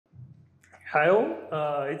Heimo,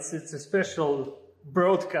 it's a special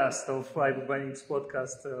broadcast of iBookBinding's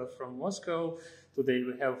podcast from Moscow. Today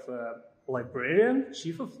we have librarian,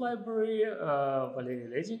 chief of library,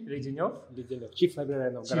 Valerij Ledenev. Chief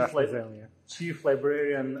librarian of Garage Museum. Chief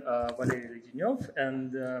librarian Valerij Ledenev,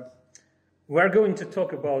 and we're going to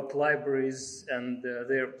talk about libraries and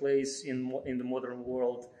their place in the modern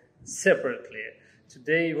world separately.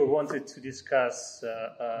 Today we wanted to discuss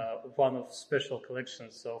one of special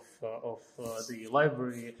collections of the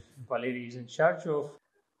library Valerij is in charge of.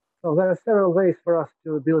 So there are several ways for us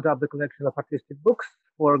to build up the collection of artistic books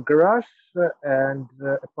for Garage, and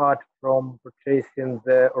apart from purchasing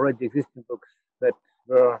the already existing books that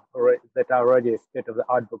are already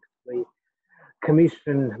state-of-the-art books, we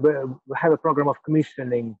have a program of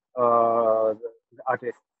commissioning the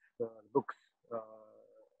artists' books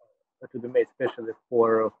to be made specially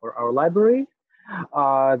for our library.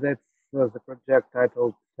 That's the project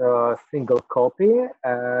titled Single Copy,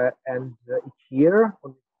 and each year,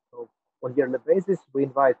 on yearly basis, we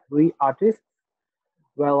invite 3 artists.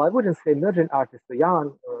 Well, I wouldn't say emerging artists or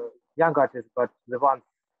young artists, but the ones,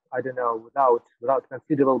 I don't know, without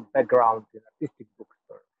considerable background in artistic books,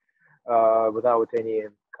 or without any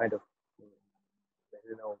kind of,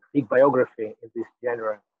 big biography in this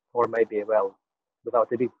genre, or maybe, well,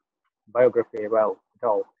 without a big biography, well, at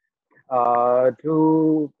all, to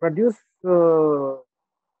produce the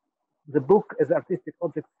book as artistic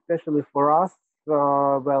object, especially for us,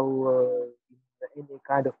 any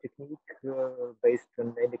kind of technique based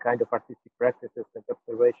on any kind of artistic practices and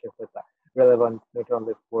observations that are relevant not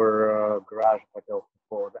only for Garage but also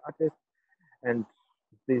for the artist. And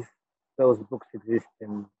those books exist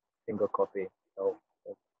in single copy, so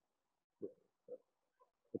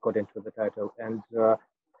according to the title. And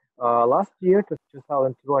last year,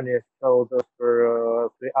 2020, so those were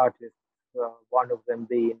 3 artists, one of them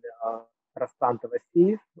being Rustam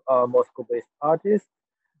Tavasiyev, a Moscow-based artist,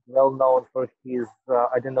 well known for his,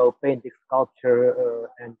 painting, sculpture,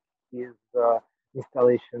 and his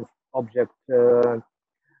installations, object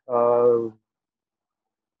for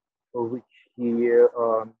which he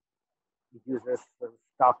uses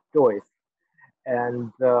stuffed toys.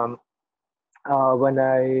 And when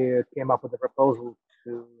I came up with a proposal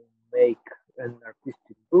to make an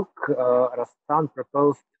artistic book, Rustam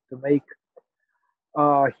proposed to make.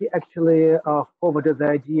 He actually forwarded the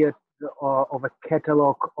idea of a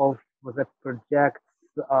catalog of the projects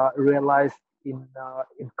realized in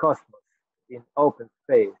cosmos, in open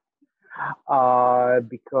space,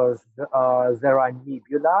 because there are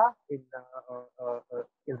nebula in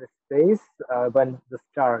the space. When the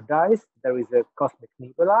star dies, there is a cosmic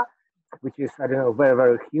nebula, which is, very,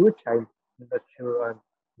 very huge. I'm not sure I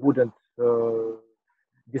wouldn't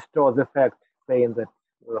distort the fact saying that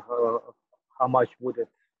how much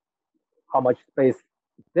space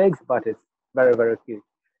it takes, but it's very, very huge.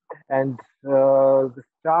 And the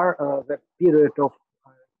star, the period of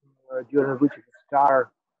during which the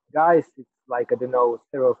star dies, it's like,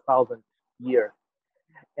 several thousand years.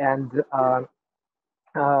 And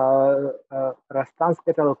Rustam's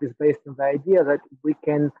catalog is based on the idea that we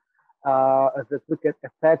can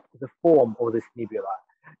affect the form of this nebula,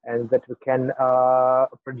 and that we can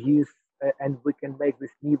produce and we can make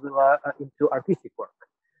this nebula into artistic work.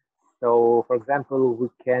 So, for example, we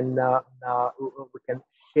can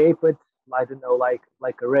shape it, like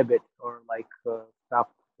a rabbit, or like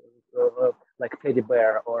stuffed, like teddy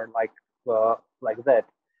bear, or like that.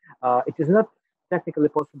 It is not technically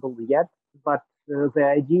possible yet, but the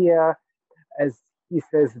idea, as he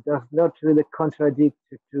says, does not really contradict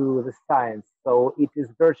to the science. So it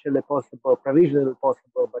is virtually possible, provisionally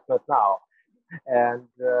possible, but not now. And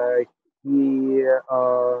he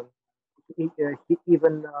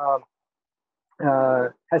even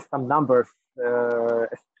has some numbers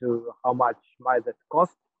as to how much might that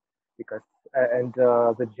cost, because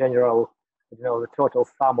the general, the total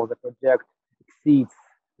sum of the project exceeds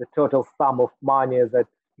the total sum of money that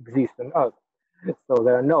exists on Earth. So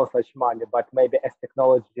there are no such money, but maybe as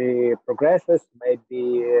technology progresses,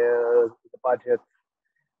 maybe the budget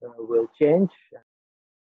will change.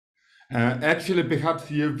 Actually, perhaps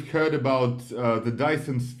you've heard about the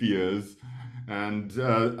Dyson spheres, and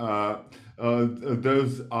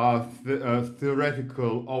those are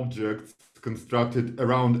theoretical objects constructed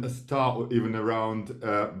around a star or even around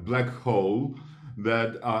a black hole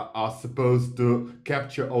that are supposed to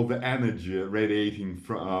capture all the energy radiating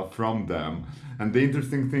from them. And the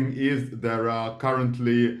interesting thing is there are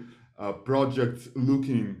currently projects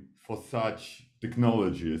looking for such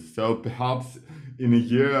technologies. So perhaps in a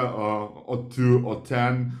year or 2 or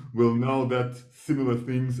 10, we'll know that similar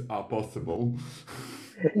things are possible.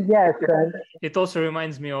 Yes, and It also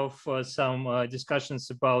reminds me of some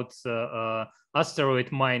discussions about asteroid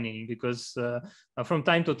mining, because from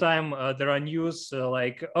time to time there are news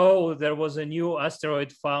like, oh, there was a new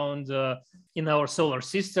asteroid found in our solar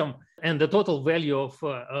system, and the total value of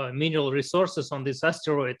mineral resources on this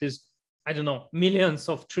asteroid is, I don't know, millions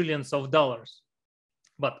of trillions of dollars.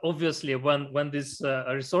 But obviously, when these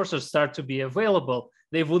resources start to be available,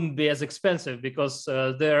 they wouldn't be as expensive, because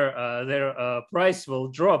their price will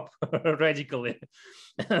drop radically.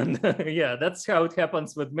 And yeah, that's how it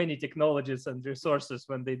happens with many technologies and resources.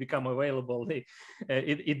 When they become available,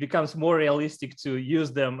 it becomes more realistic to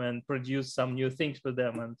use them and produce some new things with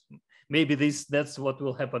them. And maybe that's what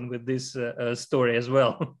will happen with this story as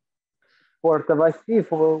well. for Tavasif,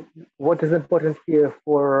 what is important here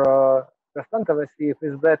for Ruslan Tavasif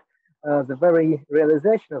is that the very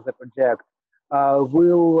realization of the project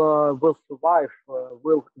will survive,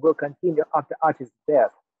 will continue after artist's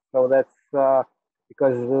death. So that's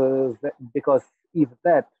because if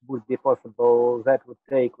that would be possible, that would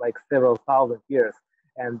take like several thousand years,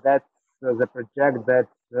 and that's the project that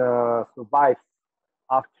survives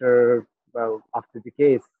after after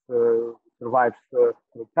decades, survives through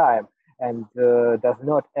time, and does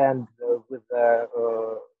not end with the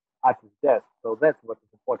artist's death. So that's what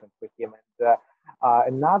is important for him. And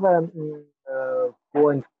another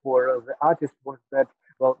point for the artist was that,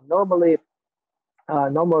 well, normally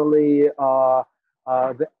the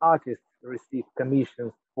artists receive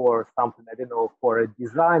commissions for something, I don't know, for a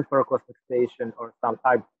design for a cosmic station or some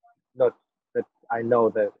type, not that I know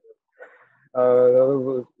that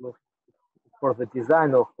for the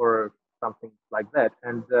design or for something like that.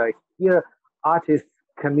 And here, artists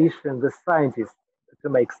commission the scientists to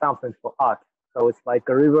make something for art. So it's like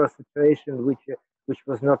a reverse situation, which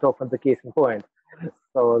was not often the case in point.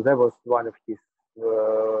 So that was one of his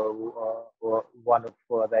one of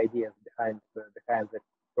the ideas behind the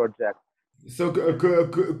project. So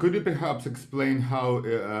could you perhaps explain how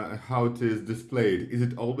it is displayed? Is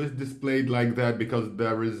it always displayed like that because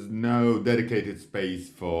there is no dedicated space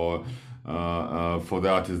for the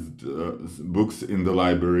artist's books in the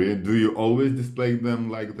library? Do you always display them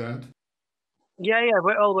like that? Yeah,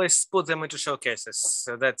 we always put them into showcases.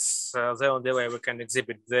 So that's the only way we can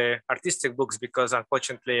exhibit the artistic books, because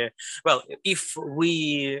unfortunately, well, if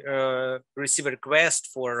we receive a request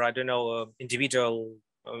for, I don't know, individual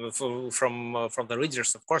from the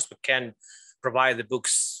readers, of course we can provide the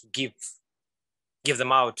books, give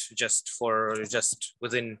them out just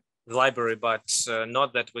within the library, but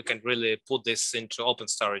not that we can really put this into open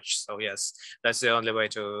storage. So yes, that's the only way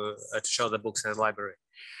to show the books in the library.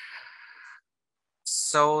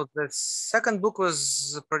 So the second book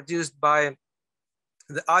was produced by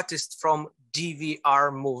the artist from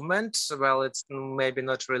DVR movement. Well, it's maybe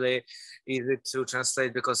not really easy to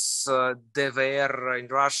translate, because DVR in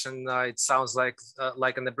Russian, it sounds like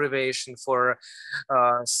an abbreviation for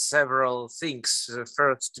several things.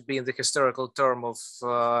 First being the historical term of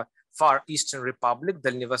Far Eastern Republic,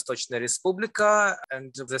 Дальневосточная Республика,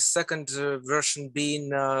 and the second version being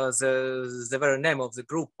the very name of the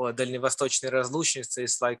group, Дальневосточные разлучницы,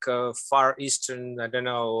 is like Far Eastern, I don't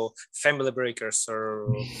know, family breakers,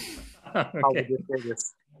 or how would you say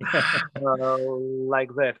this?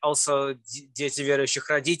 Like that. Also, дети верующих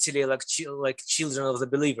родителей, like children of the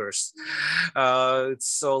believers.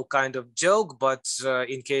 It's all kind of joke, but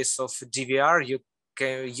in case of DVR, you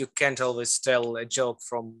can't always tell a joke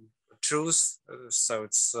from truth, so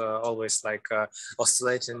it's always like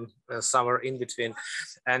oscillating somewhere in between.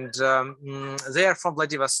 And they are from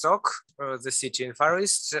Vladivostok, the city in Far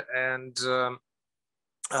East, and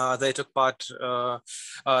they took part,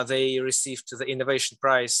 they received the innovation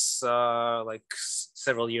prize like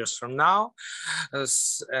several years from now,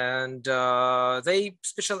 and they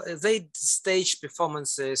stage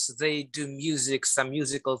performances, they do music, some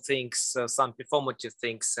musical things, some performative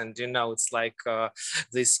things, and it's like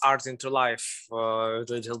this art into life, a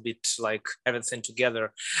little bit like everything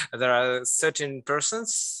together. There are 13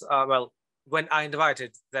 persons, well, when I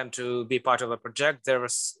invited them to be part of a project, there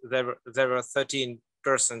were 13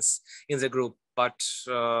 persons in the group, but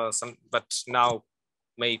now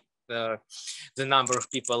the number of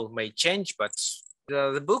people may change. But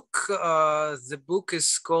the book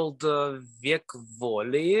is called Век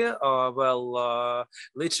воли.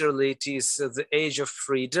 Literally it is the age of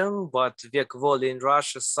freedom, but Век воли in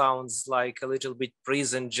Russia sounds like a little bit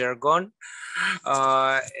prison jargon,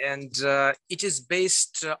 and it is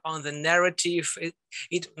based on the narrative.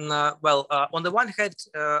 On the one hand,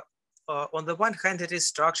 on the one hand, it is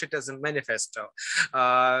structured as a manifesto.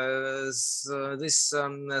 So this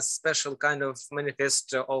special kind of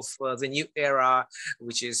manifesto of the new era,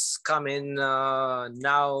 which is coming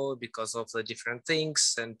now because of the different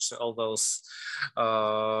things and all those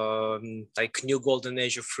like new golden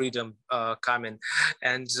age of freedom coming.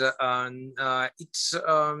 And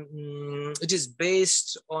it is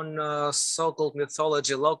based on so-called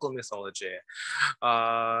mythology, local mythology,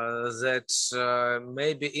 that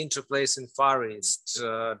maybe interplays in Far East,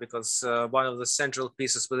 because one of the central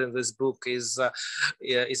pieces within this book is a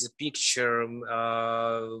picture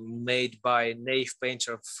made by a naive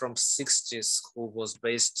painter from 60s who was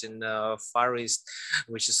based in Far East,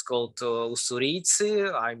 which is called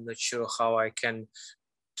Ussurici. I'm not sure how I can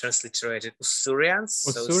transliterate it. Ussurians.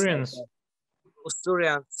 Ussurians. So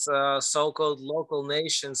Usturians, so-called local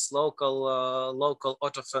nations, local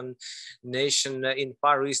autochthon nation in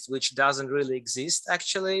Far East, which doesn't really exist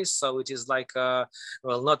actually. So it is like,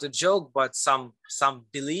 well, not a joke, but some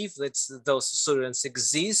believe that those Usturians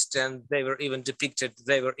exist, and they were even depicted.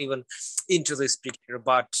 They were even into this picture,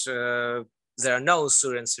 but there are no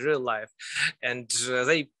Usturians in real life, and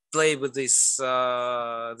they play with this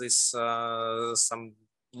some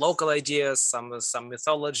local ideas, some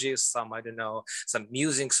mythologies, some, I don't know, some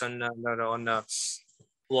musings on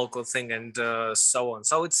local thing, and so on.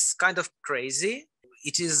 So it's kind of crazy.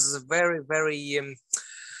 It is very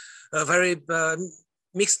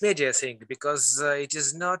mixed media thing, because it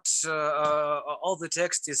is not all the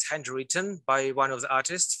text is handwritten by one of the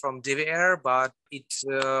artists from DVR, but it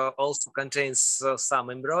also contains some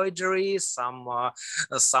embroidery, some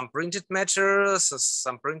printed matter,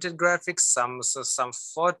 some printed graphics, some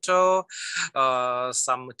photo,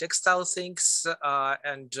 some textile things,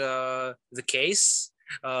 and the case.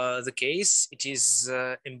 It is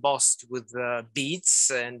embossed with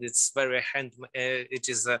beads, and it's very it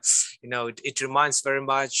is it reminds very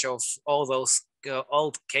much of all those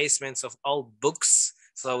old casements of old books.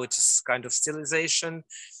 So it is kind of stylization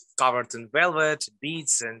covered in velvet,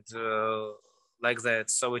 beads, and like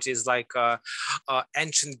that. So it is like a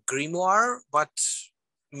ancient grimoire, but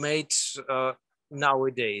made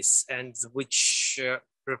nowadays, and which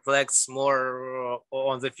reflects more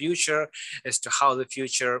on the future, as to how the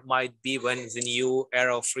future might be when the new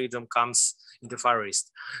era of freedom comes into Far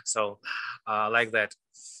East. So like that.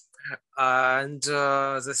 And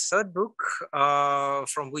the third book,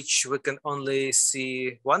 from which we can only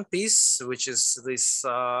see one piece, which is this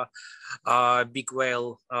big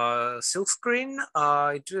whale silk screen.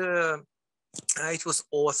 It was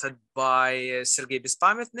authored by Sergei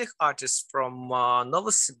Bespametnych, artist from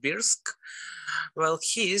Novosibirsk. Well,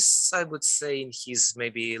 I would say in his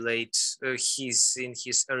maybe he's in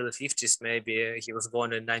his early 50s, maybe. He was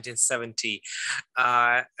born in 1970.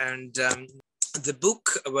 The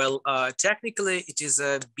book, well, technically it is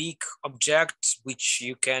a big object which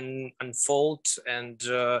you can unfold, and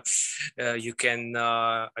you can,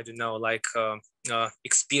 I don't know, like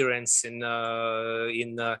experience in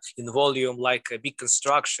volume, like a big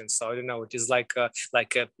construction. So I don't know, it is like a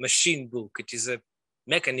machine book. It is a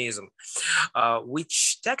mechanism,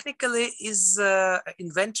 which technically is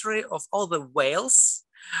inventory of all the whales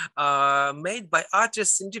made by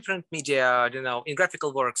artists in different media, I don't know, in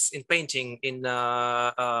graphical works, in painting, in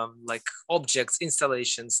like objects,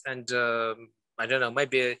 installations, and I don't know,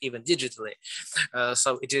 maybe even digitally.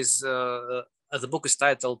 So it is, the book is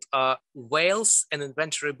titled Whales, an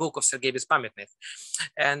Inventory Book of Sergei Bespametnych.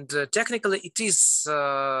 And technically it is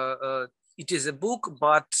a book,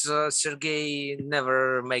 but Sergei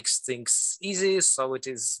never makes things easy, so it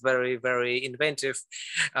is very, very inventive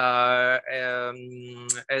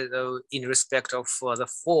in respect of the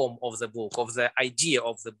form of the book, of the idea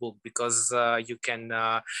of the book, because you can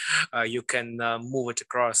move it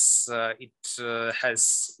across. It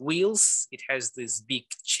has wheels, it has this big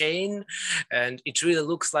chain, and it really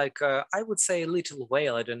looks like, I would say, a little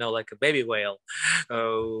whale, I don't know, like a baby whale,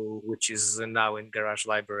 which is now in Garage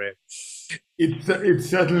Library. It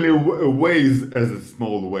certainly weighs as a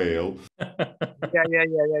small whale. Yeah.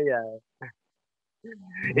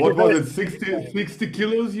 What was it, 60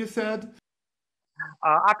 kilos, you said?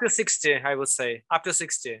 Up to 60, I would say. Up to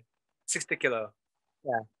 60 kilo.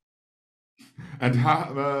 Yeah. And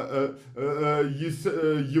how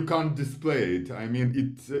you can't display it? I mean,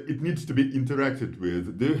 it needs to be interacted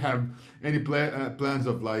with. Do you have any plans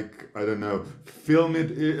of, like, I don't know, filming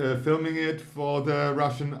it for the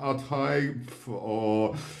Russian archive,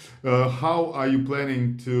 or how are you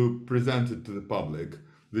planning to present it to the public?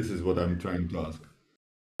 This is what I'm trying to ask.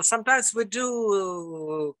 Sometimes we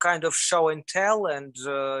do kind of show and tell and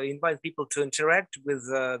invite people to interact with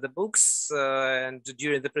the books. And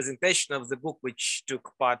during the presentation of the book, which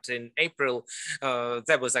took part in April,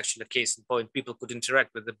 that was actually a case in point. People could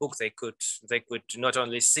interact with the book. They could not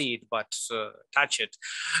only see it but touch it.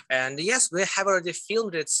 And yes, we have already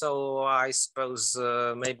filmed it. So I suppose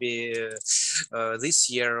maybe this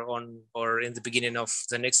year or in the beginning of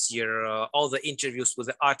the next year, all the interviews with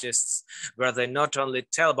the artists, where they not only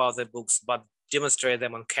tell about the books but demonstrate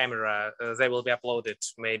them on camera, they will be uploaded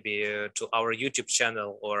maybe to our YouTube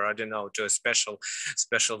channel, or I don't know, to a special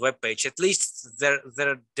web page. At least there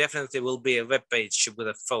definitely will be a web page with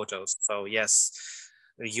the photos. So yes,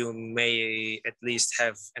 you may at least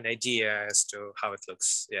have an idea as to how it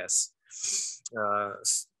looks. Yes.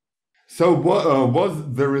 So what was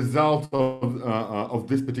the result of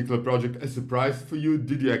this particular project a surprise for you?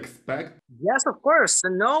 Did you expect? Yes, of course.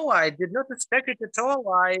 No, I did not expect it at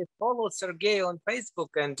all. I followed Sergei on Facebook,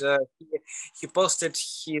 and he posted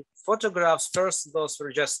his photographs. First, those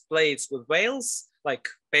were just plates with whales, like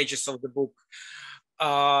pages of the book.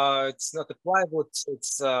 It's not a plywood.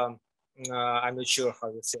 It's I'm not sure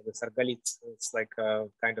how to say this. Argalit. It's like a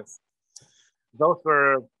kind of. Those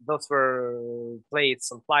were plates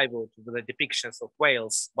on plywood with the depictions of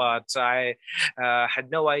whales, but I had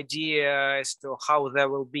no idea as to how that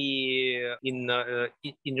will be in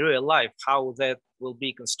real life, how that will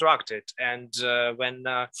be constructed. And when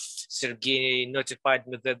Sergei notified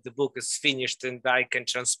me that the book is finished and I can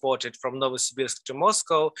transport it from Novosibirsk to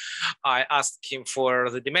Moscow, I asked him for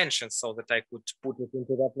the dimensions so that I could put it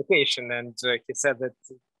into the application, and he said that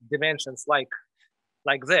dimensions like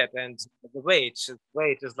that, and the weight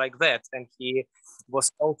is like that. And he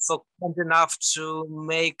was also kind enough to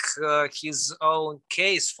make his own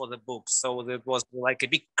case for the book. So it was like a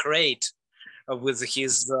big crate with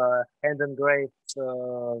his hand engraved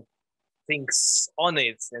things on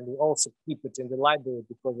it, and we also keep it in the library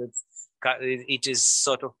because it is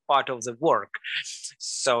sort of part of the work.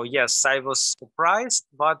 So yes, I was surprised,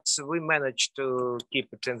 but we managed to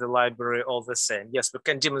keep it in the library all the same. Yes, we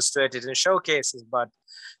can demonstrate it in showcases, but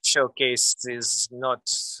showcase is not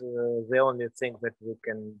the only thing that we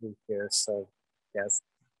can do here. So yes,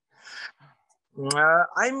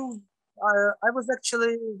 I was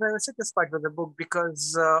actually very satisfied with the book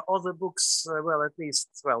because all the books,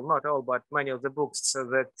 not all, but many of the books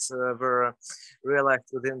that were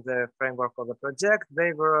realized within the framework of the project,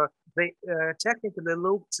 they technically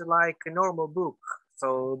looked like a normal book.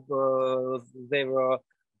 So they were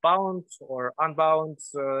bound or unbound.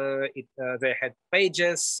 They had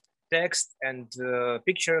pages, text, and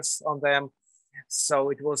pictures on them.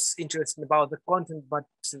 So it was interesting about the content, but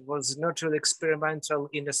it was not really experimental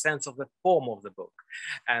in the sense of the form of the book.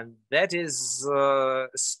 And that is a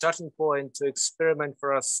starting point to experiment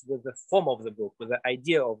for us with the form of the book, with the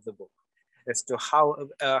idea of the book, as to how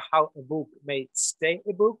a book may stay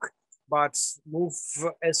a book, but move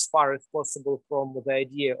as far as possible from the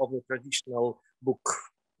idea of the traditional book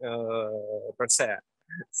per se.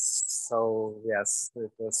 So yes,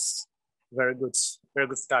 it was very good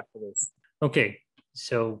start for this. Okay,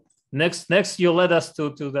 so next you led us to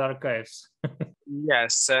the archives.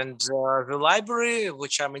 Yes, and the library,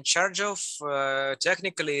 which I'm in charge of,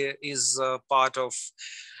 technically is part of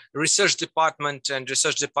research department, and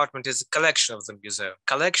research department is a collection of the museum.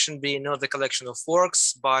 Collection being not the collection of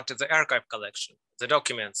works, but the archive collection, the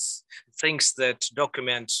documents, things that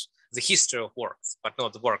document the history of works, but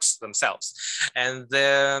not the works themselves. And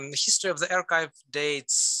the history of the archive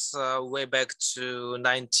dates way back to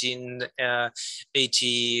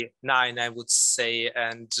 1989, I would say.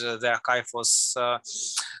 And the archive was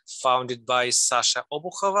founded by Sasha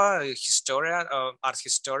Obukhova, a historian, art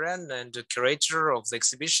historian and a curator of the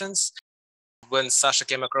exhibitions. When Sasha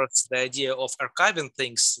came across the idea of archiving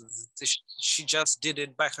things, she just did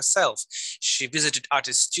it by herself. She visited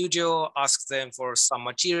artist studio, asked them for some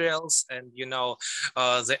materials, and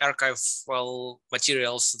the archival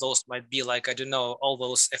materials, those might be like, I don't know, all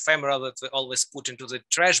those ephemera that we always put into the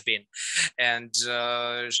trash bin. And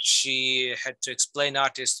she had to explain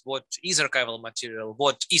artists what is archival material,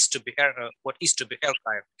 what is to be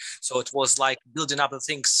archived. So it was like building up the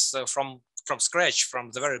things from scratch, from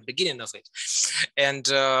the very beginning of it. And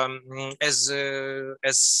as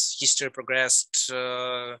history progressed,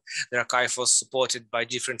 the archive was supported by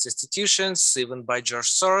different institutions, even by George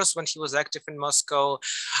Soros when he was active in Moscow.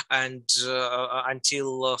 And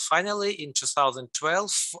until finally in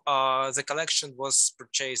 2012, the collection was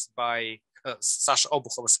purchased by Sasha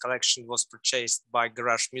Obuchov's collection was purchased by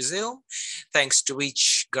Garage Museum, thanks to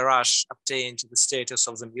which Garage obtained the status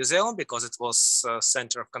of the museum because it was a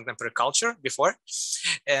center of contemporary culture before.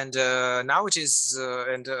 And now it is,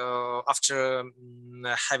 after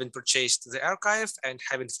having purchased the archive and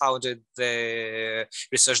having founded the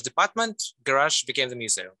research department, Garage became the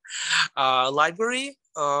museum. Library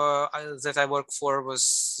that I work for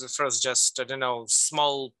was first just, I don't know,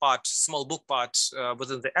 small book part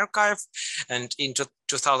within the archive. And in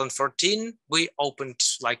 2014, we opened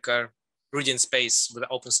like a reading space with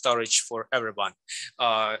open storage for everyone.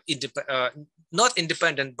 Not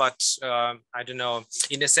independent, but I don't know,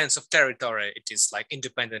 in a sense of territory, it is like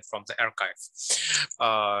independent from the archive.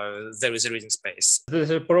 There is a reading space. This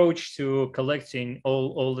approach to collecting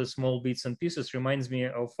all the small bits and pieces reminds me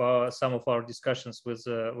of some of our discussions with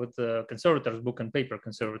the conservators, book and paper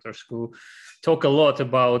conservators, who talk a lot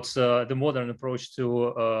about the modern approach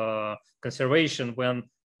to conservation.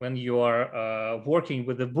 When you are working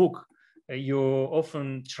with a book, you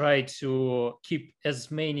often try to keep as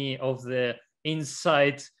many of the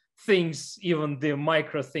inside things, even the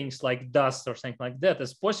micro things like dust or something like that,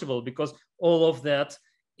 as possible, because all of that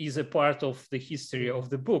is a part of the history of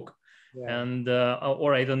the book. Yeah. And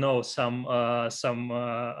or I don't know, some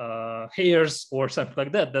hairs or something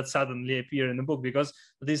like that suddenly appear in the book, because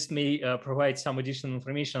this may provide some additional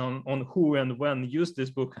information on who and when used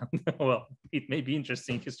this book. Well, it may be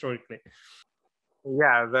interesting historically.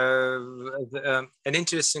 Yeah, an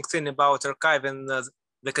interesting thing about archiving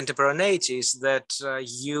the contemporaneity is that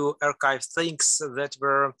you archive things that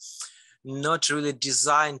were not really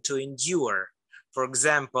designed to endure. For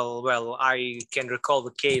example, well, I can recall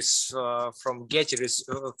the case from Getty,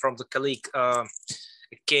 from the colleague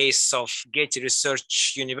case of Getty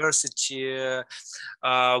Research University,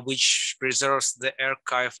 which preserves the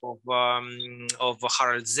archive of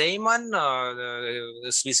Harald Zeeman,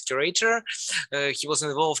 the Swiss curator. He was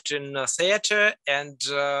involved in theater, and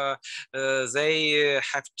they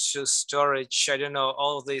have to storage, I don't know,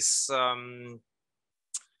 all these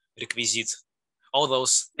requisites, all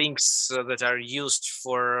those things that are used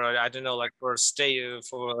for, I don't know, like for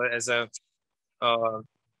as a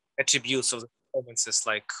attributes of the performances,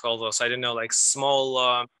 like all those, I don't know, like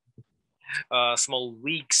small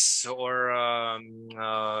wigs or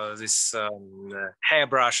these hair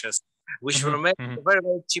brushes, which were made of very,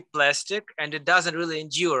 very cheap plastic, and it doesn't really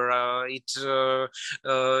endure.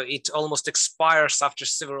 It almost expires after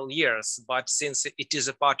several years, but since it is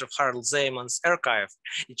a part of Harald Zeeman's archive,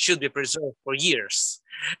 it should be preserved for years.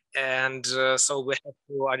 And so we have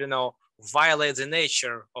to, I don't know, violate the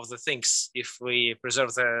nature of the things if we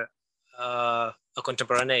preserve the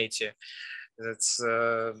contemporaneity. That's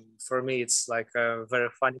for me, it's like a very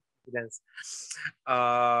funny evidence.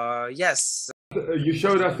 Yes. You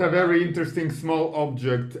showed us a very interesting small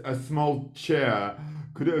object, a small chair.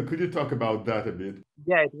 Could you talk about that a bit?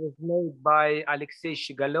 Yeah, it was made by Alexei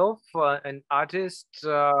Shigalov, an artist.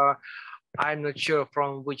 I'm not sure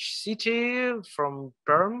from which city, from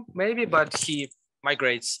Perm maybe, but he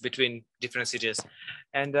migrates between different cities.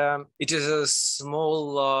 And it is a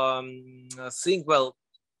small thing. Well,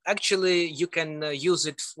 actually, you can use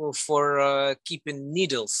it for keeping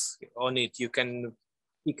needles on it. You can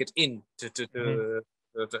pick it in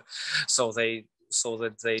so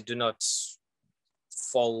that they do not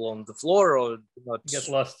fall on the floor or do not get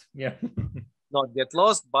lost. Yeah. Not get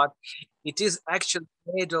lost, but it is actually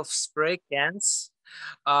made of spray cans,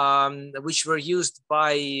 which were used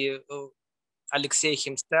by Alexei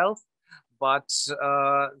himself. But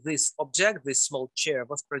this object, this small chair,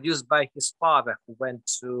 was produced by his father, who went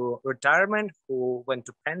to retirement, who went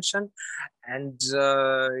to pension, and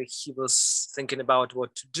he was thinking about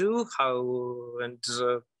what to do, and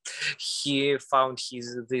he found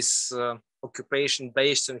this occupation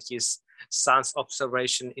based on his son's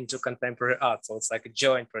observation into contemporary art. So it's like a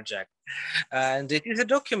joint project. And it is a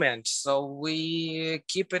document. So we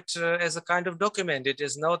keep it as a kind of document. It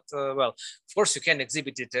is not, well, of course you can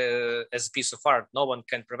exhibit it as a piece of art. No one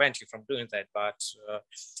can prevent you from doing that, but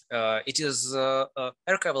it is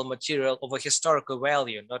archival material of a historical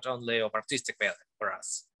value, not only of artistic value for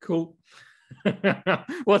us. Cool.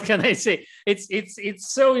 What can I say?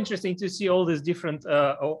 It's so interesting to see all these different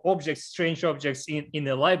objects, strange objects in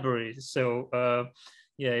the library. So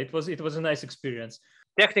yeah, it was a nice experience.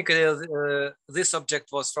 Technically, this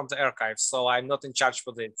object was from the archive, so I'm not in charge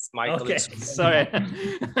for this. My colleagues. Sorry.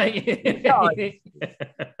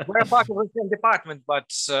 We're part of the same department,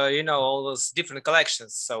 but you know, all those different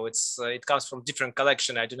collections. So it comes from different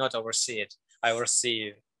collection. I do not oversee it. I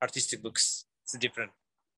oversee artistic books. It's different.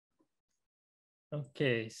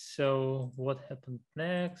 Okay, so what happened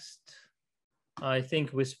next? I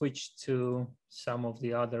think we switched to some of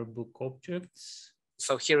the other book objects.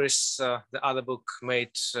 So here is the other book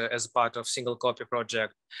made as part of single copy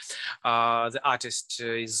project. The artist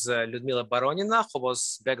is Lyudmila Baronina, who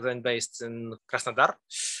was back then based in Krasnodar.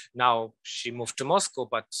 Now she moved to Moscow,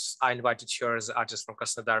 but I invited her as an artist from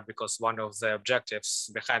Krasnodar because one of the objectives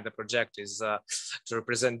behind the project is to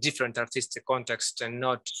represent different artistic contexts and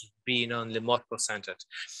not being only Moscow-centered.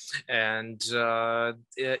 And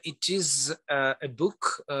it is a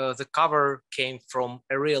book. The cover came from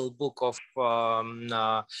a real book of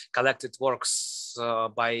collected works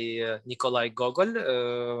by Nikolai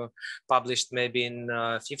Gogol, published maybe in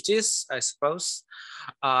 50s, I suppose.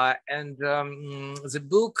 And the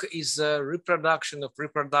book is a reproduction of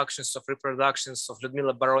reproductions of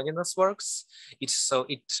Lyudmila Baronina's works. It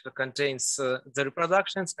contains the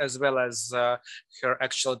reproductions as well as her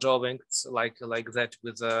actual drawings, like that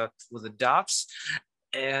with the doves.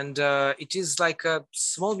 And it is like a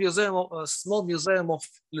small museum of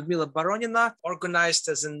Lyudmila Baronina, organized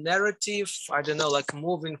as a narrative. I don't know, like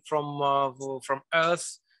moving from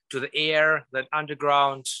Earth to the air, then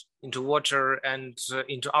underground, into water, and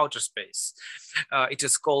into outer space. It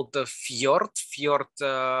is called the Fjord. Fjord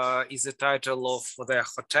is the title of the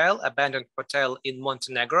hotel, abandoned hotel in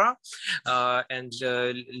Montenegro. And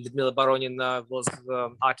Lyudmila Baronina was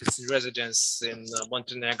artist in residence in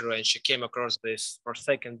Montenegro, and she came across this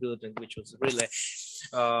forsaken building, which was really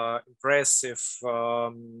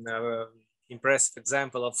impressive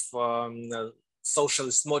example of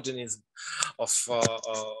socialist modernism of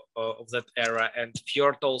that era. And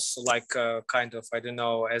Fjord also, like kind of, I don't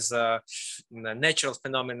know, as a natural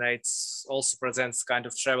phenomenon, it also presents kind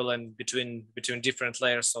of traveling between different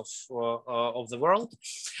layers of the world.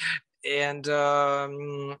 And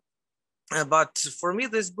but for me,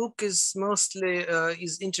 this book is mostly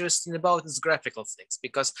is interesting about its graphical things,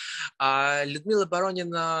 because Lyudmila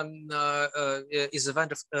Baronina is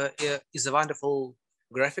a wonderful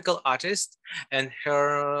graphical artist, and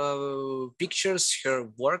her pictures, her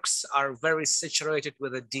works are very saturated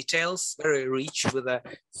with the details, very rich with the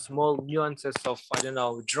small nuances of, I don't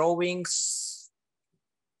know, drawings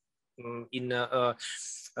in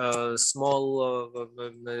small.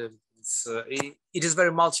 It is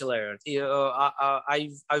very multi-layered.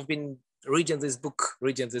 I've been reading this book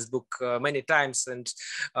many times, and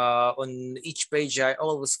on each page I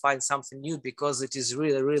always find something new, because it is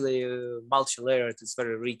really multi-layered. It's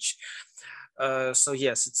very rich. So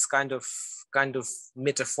yes, it's kind of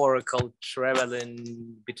metaphorical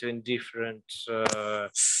traveling between different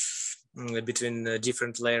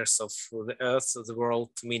different layers of the earth, of the world,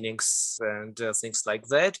 meanings, and things like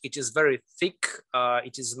that. It is very thick.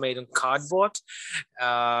 It is made on cardboard,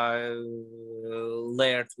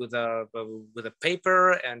 layered with a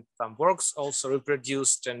paper, and some works also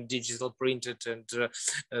reproduced and digital printed and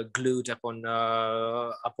glued upon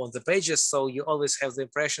the pages. So you always have the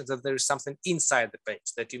impression that there is something inside the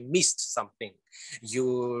page, that you missed something.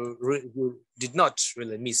 You did not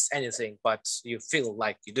really miss anything, but you feel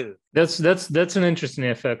like you do. That's an interesting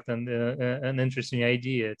effect, and an interesting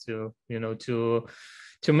idea to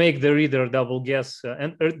make the reader double guess,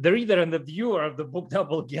 and the reader and the viewer of the book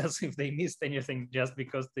double guess if they missed anything just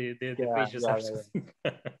because the pages are so thick.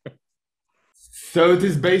 So it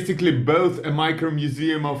is basically both a micro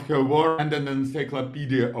museum of her work and an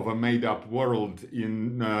encyclopedia of a made-up world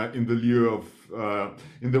in the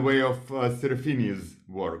way of Serafini's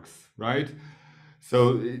works, right?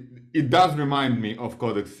 So it does remind me of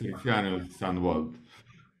Codex Serafianus somewhat.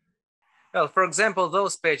 Well, for example,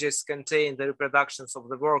 those pages contain the reproductions of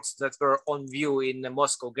the works that were on view in the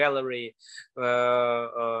Moscow gallery,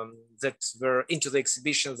 that were into the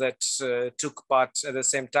exhibition that took part at the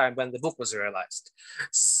same time when the book was realized.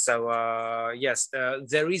 So yes,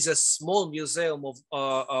 there is a small museum of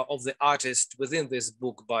the artist within this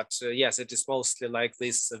book, but yes, it is mostly like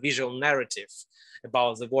this visual narrative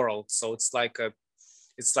about the world. So it's like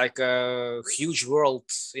a huge world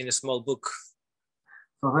in a small book.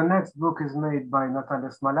 So the next book is made by Natalia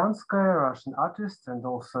Smolyanskaya, Russian artist and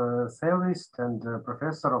also theorist and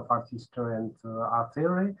professor of art history and art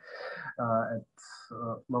theory at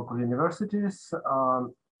local universities.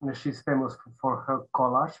 She's famous for her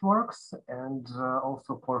collage works and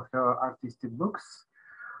also for her artistic books,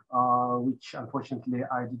 which unfortunately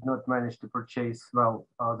I did not manage to purchase. Well,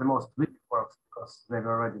 the most vivid works, because they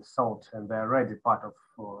were already sold and they're already part of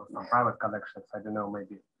some private collections. I don't know,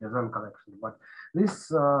 maybe museum collection. But this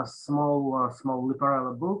small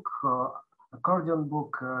Liparella book, accordion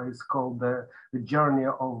book, is called the Journey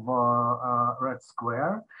of Red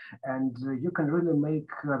Square, and you can really make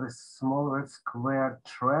the small red square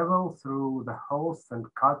travel through the holes and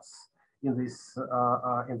cuts in this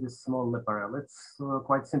small apparel. It's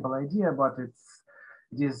quite simple idea, but it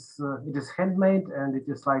is handmade, and it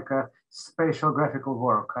is like a special graphical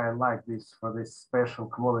work. I like this for this special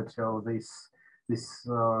quality of this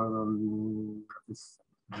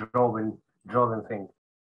drawing thing.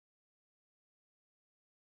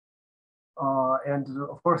 And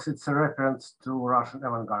of course, it's a reference to Russian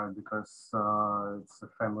avant-garde because it's a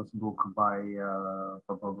famous book by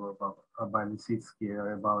Lisitsky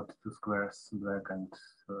about two squares, black and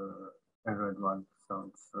red one. So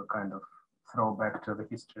it's a kind of throwback to the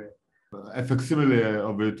history. A facsimile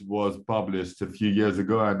of it was published a few years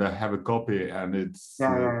ago, and I have a copy, and it's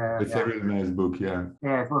a really nice book. Yeah,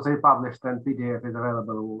 it was republished, and PDF is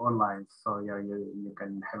available online. So yeah, you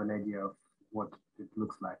can have an idea of what it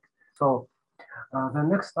looks like. So the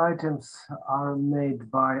next items are made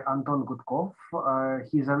by Anton Gudkov.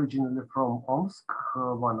 He's originally from Omsk,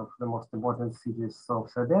 one of the most important cities of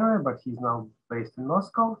Siberia, but he's now based in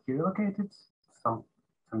Moscow. He relocated some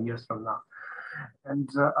years from now. And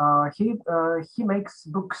he makes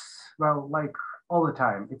books, well, like all the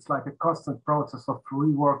time. It's like a constant process of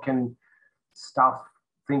reworking stuff,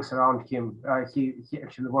 things around him. He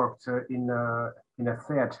actually worked in a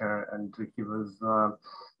theater, and he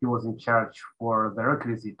was in charge for the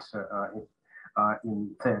requisite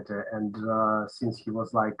in theater. And since he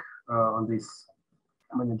was like on this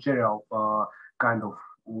managerial kind of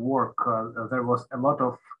work, there was a lot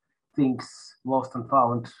of things lost and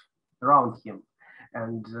found around him.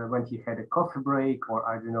 And when he had a coffee break, or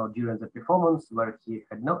I don't know, during the performance where he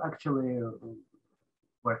had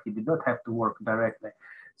where he did not have to work directly,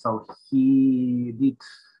 so he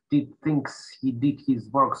did things, he did his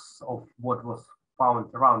works of what was found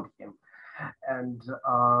around him. And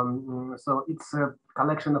so it's a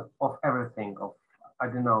collection of everything, of, I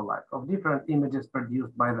don't know, like of different images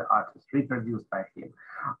produced by the artist, reproduced by him,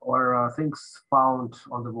 or things found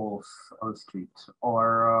on the walls on the street,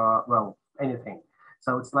 or, well, anything.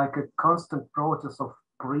 So it's like a constant process of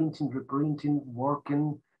printing, reprinting,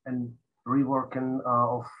 working, and reworking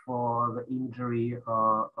of the imagery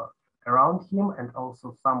around him, and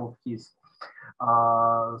also some of his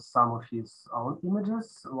own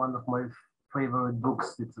images. One of my favorite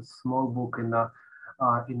books, it's a small book in a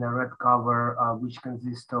red cover, which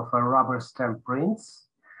consists of rubber stamp prints,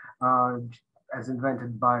 as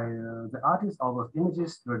invented by the artist. All those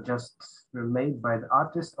images were made by the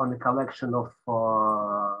artist on a collection of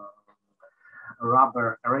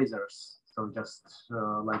rubber erasers. So just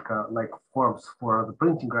like forms for the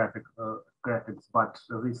printing graphics, but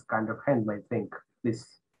this kind of handmade thing,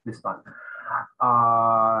 this one.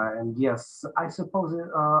 And yes, I suppose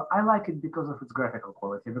I like it because of its graphical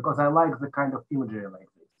quality, because I like the kind of imagery like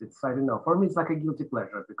this. It's, I don't know, for me it's like a guilty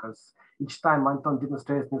pleasure, because each time Anton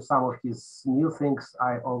demonstrates me some of his new things,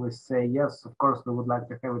 I always say, yes, of course, we would like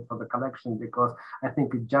to have it for the collection, because I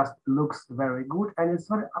think it just looks very good and it's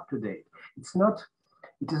very up to date. It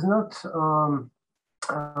is not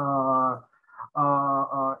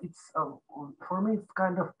for me, it's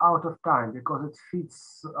kind of out of time, because it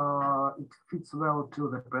fits well to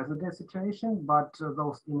the present day situation, but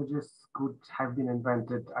those images could have been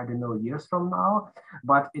invented, I don't know, years from now,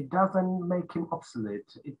 but it doesn't make him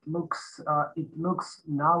obsolete. It looks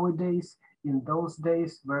nowadays in those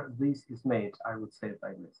days where this is made, I would say it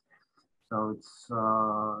like this. So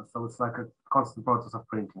it's like a constant process of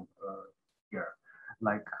printing here,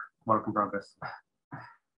 like work in progress.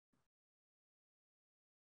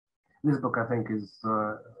 This book, I think, is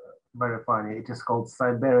very funny. It is called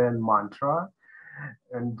Siberian Mantra.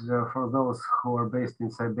 And for those who are based in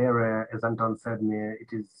Siberia, as Anton said me,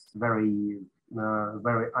 it is very,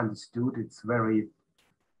 very understood. It's very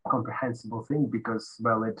comprehensible thing, because,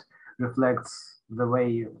 well, it reflects the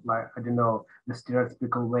way, like, I don't know, the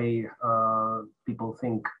stereotypical way people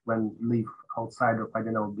think when live outside of, I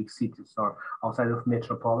don't know, big cities or outside of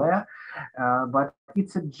metropolia. But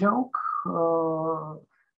it's a joke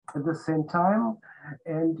at the same time,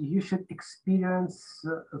 and you should experience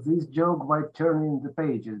this joke by turning the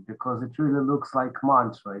pages, because it really looks like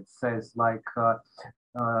mantra. It says like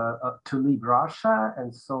to leave Russia,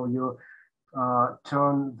 and so you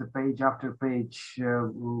turn the page after page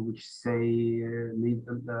which say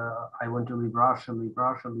I want to leave Russia, leave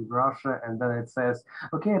Russia, leave Russia, and then it says,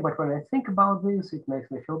 okay, but when I think about this, it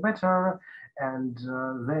makes me feel better, and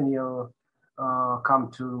then you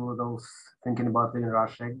come to those thinking about leaving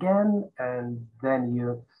Russia again, and then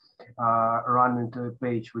you run into a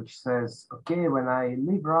page which says, okay, when I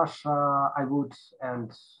leave Russia, I would,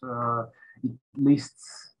 and it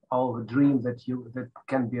lists all the dreams that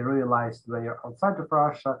can be realized when you're outside of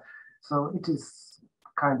Russia. So it is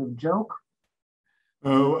kind of joke.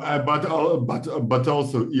 Oh, but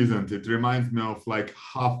also isn't it? Reminds me of like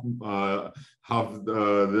half the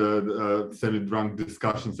semi-drunk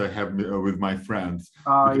discussions I have with my friends.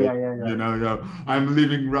 Oh, Because, yeah. you know, I'm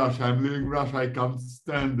leaving Russia. I'm leaving Russia. I can't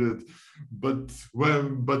stand it. But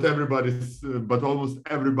almost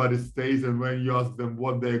everybody stays. And when you ask them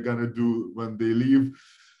what they're gonna do when they leave,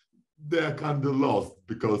 they're kind of lost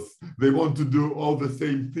because they want to do all the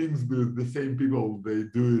same things with the same people. They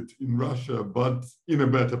do it in Russia, but in a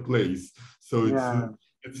better place. So Yeah,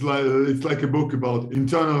 it's like a book about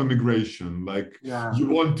internal immigration. Like yeah. you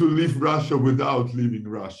want to leave Russia without leaving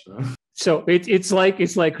Russia. So it's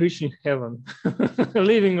like reaching heaven.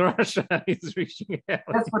 Leaving Russia is reaching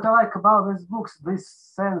heaven. That's what I like about these books, this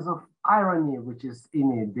sense of irony which is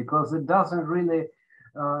in it, because it doesn't really,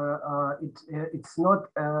 it's not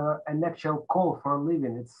an actual call for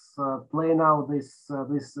living. It's playing out this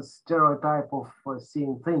stereotype of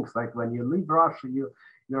seeing things like when you leave Russia,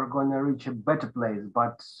 you're going to reach a better place,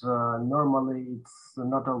 but normally it's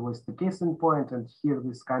not always the case in point, and here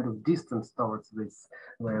this kind of distance towards this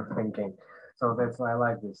way of thinking. So that's why I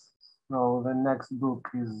like this. So the next book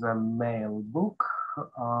is a mail book,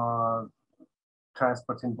 uh,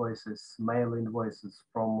 transport invoices, mail invoices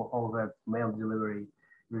from all that mail delivery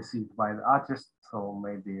received by the artist. So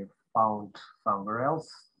maybe found somewhere else,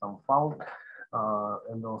 some found,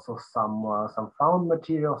 and also some found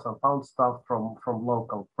material, some found stuff from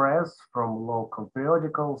local press, from local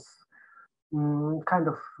periodicals. Kind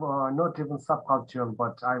of not even subcultural,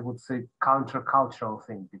 but I would say countercultural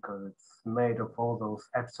thing, because it's made of all those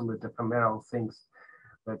absolute ephemeral things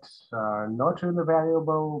that are not really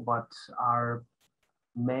valuable, but are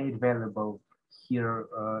made valuable here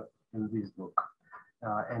in this book.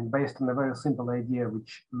 And based on a very simple idea,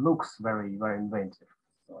 which looks very, very inventive.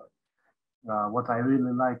 So, what I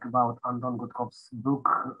really like about Anton Gutkov's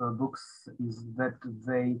books is that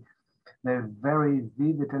they're very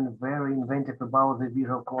vivid and very inventive about the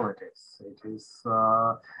visual qualities. It is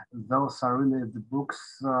those are really the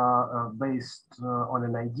books based on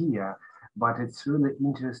an idea, but it's really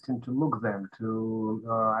interesting to look them, to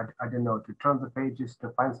I don't know, to turn the pages, to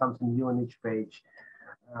find something new on each page,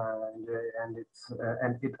 and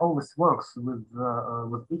it always works with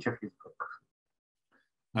each of his books.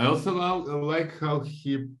 I also like how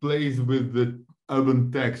he plays with the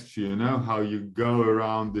urban texture, you know, how you go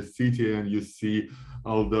around the city and you see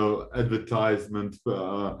all the advertisements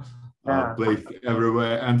Yeah. placed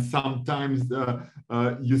everywhere. And sometimes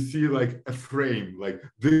you see like a frame, like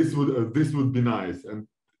this would be nice. And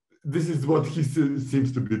this is what he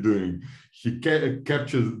seems to be doing. He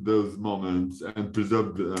captures those moments and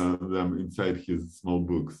preserves them inside his small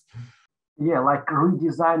books. Yeah, like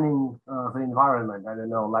redesigning the environment. I don't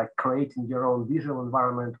know, like creating your own visual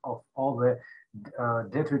environment of all the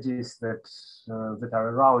detritus that are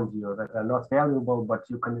around you, that are not valuable, but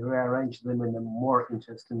you can rearrange them in a more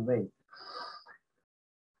interesting way.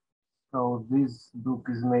 So this book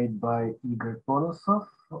is made by Igor Ponosov,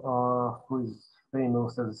 who is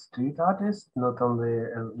famous as a street artist, not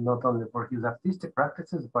only for his artistic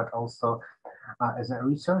practices, but also as a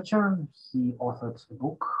researcher. He authored a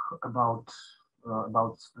book about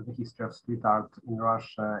the history of street art in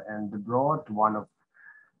Russia and abroad.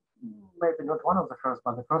 Maybe not one of the first,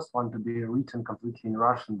 but the first one to be written completely in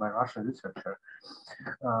Russian by a Russian researcher.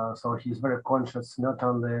 So he's very conscious not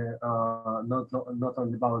only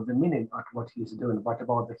about the meaning of what he's doing, but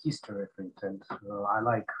about the history of it. And I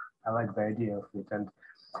like the idea of it. And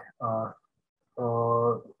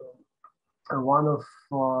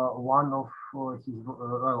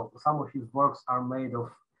some of his works are made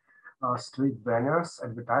of street banners,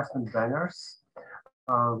 advertisement banners,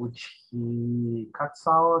 which he cuts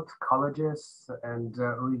out, collages, and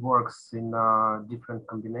reworks in different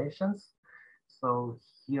combinations. So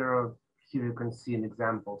here you can see an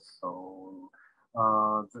example. So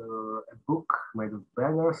a book made of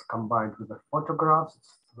banners combined with the photographs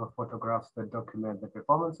that document the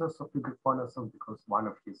performances of Igor Ponosov, because one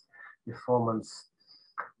of his performance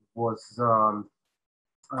was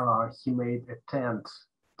he made a tent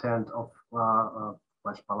of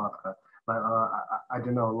palatka. I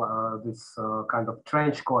don't know, this kind of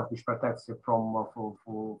trench coat which protects you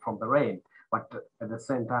from the rain, but at the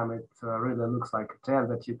same time it really looks like a tent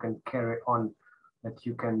that you can carry on, that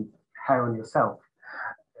you can have on yourself.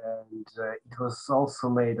 And it was also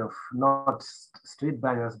made of not street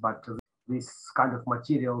banners, but this kind of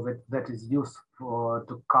material that is used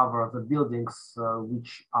to cover the buildings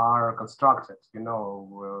which are constructed, you know,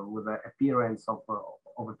 with the appearance of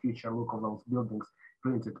a future look of those buildings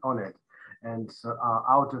printed on it. And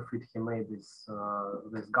out of it, he made this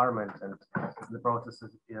garment, and the process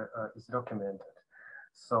is documented.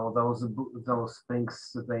 So those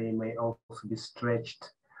things, they may also be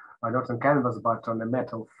stretched not on canvas but on a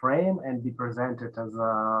metal frame and be presented as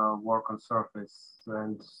a work on surface.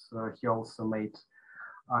 And he also made,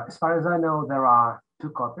 as far as I know, there are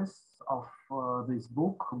 2 copies of this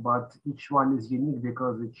book, but each one is unique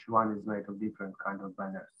because each one is made of different kind of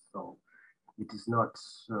banners. So it is not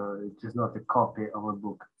a copy of a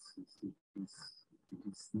book. It is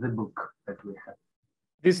the book that we have.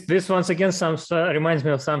 This once again reminds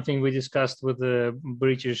me of something we discussed with the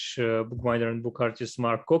British bookbinder and book artist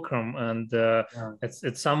Mark Cockram, and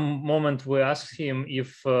at some moment we asked him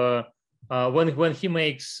if when he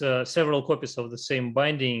makes several copies of the same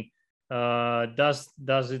binding, does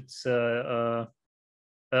it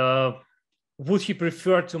would he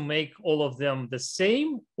prefer to make all of them the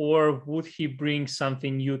same, or would he bring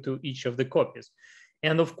something new to each of the copies?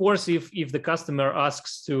 And of course, if the customer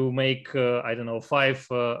asks to make, I don't know, 5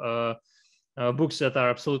 books that are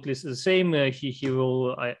absolutely the same, he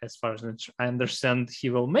will, as far as I understand, he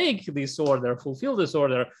will make this order, fulfill this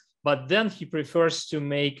order, but then he prefers to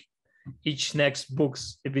make each next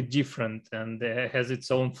books a bit different and has its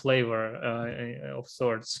own flavor of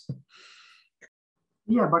sorts.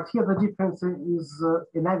 Yeah, but here the difference is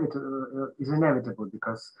inevitable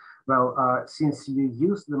because, well, since you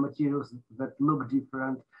use the materials that look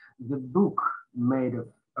different, the book made of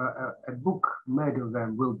a book made of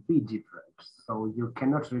them will be different. So you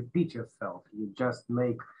cannot repeat yourself. You just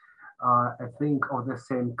make a thing of the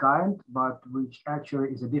same kind, but which actually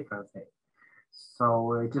is a different thing.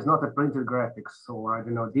 So it is not a printed graphics or, I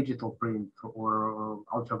don't know, digital print or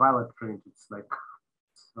ultraviolet print. It's like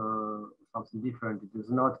something different. It is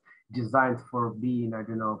not designed for being, I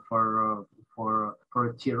don't know, for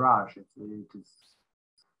a tirage.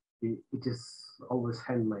 It is always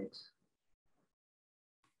handmade.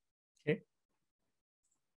 Okay.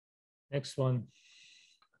 Next one.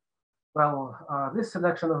 Well, this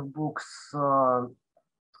selection of books belong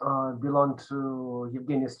to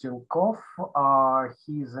Evgeny Styelkov.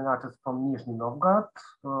 He is an artist from Nizhny Novgorod,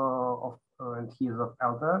 and he is of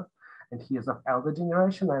elder. And he is of elder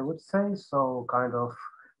generation, I would say. So kind of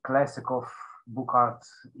classic of book art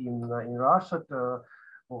in Russia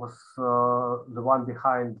was the one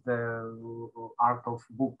behind the art of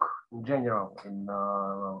book in general in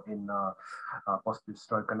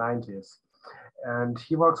post-perestroika 90s. And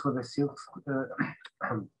he works with the silk.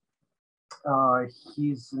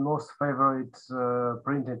 His most favorite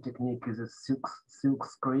printing technique is a silk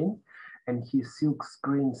screen, and his silk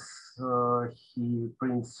screens he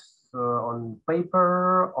prints on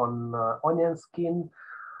paper, on onion skin,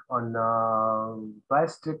 on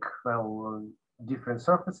plastic, well, different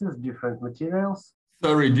surfaces, different materials.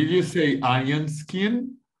 Sorry, did you say onion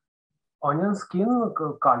skin? Onion skin,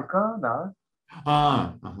 kalka, да.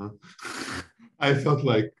 Ah, I thought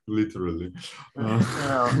like literally.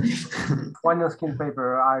 Onion skin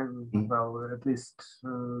paper. Well, at least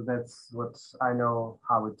that's what I know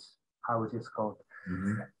how it is called.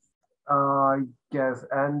 Mm-hmm. Yes,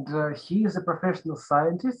 and he is a professional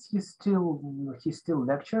scientist. He still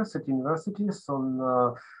lectures at universities on.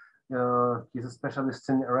 He's a specialist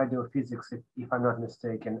in radiophysics, if I'm not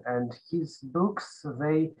mistaken. And his books,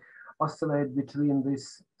 they oscillate between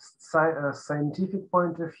this scientific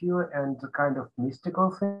point of view and a kind of mystical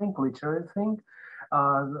thing, literary thing.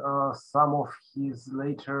 Some of his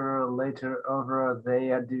later over,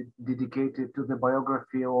 they are dedicated to the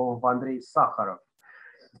biography of Andrei Sakharov.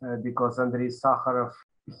 Because Andrei Sakharov,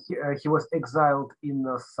 he was exiled in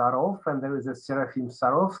Sarov, and there is a Serafim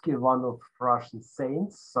Sarovsky, one of Russian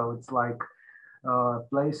saints. So it's like a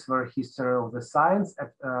place where history of the science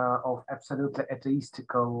of absolutely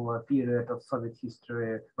atheistical period of Soviet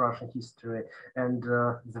history, Russian history, and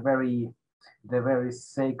the very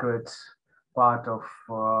sacred part of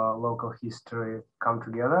local history come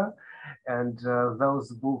together. And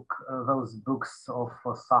those books of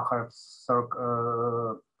Sakharov's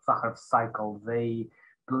cycle, they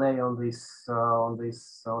play on this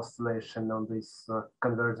oscillation, on this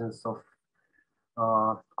convergence of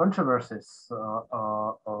controversies,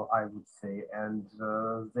 I would say, and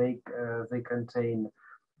they contain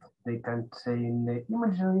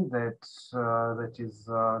imagery that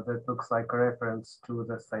looks like a reference to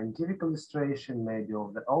the scientific illustration, maybe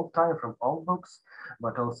of the old time from old books,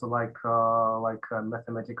 but also like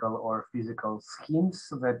mathematical or physical schemes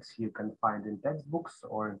that you can find in textbooks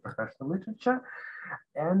or in professional literature.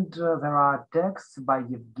 And there are texts by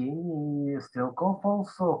Evgeny Styelkov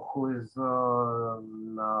also, who is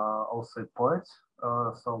also a poet.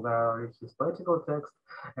 So there are his poetical texts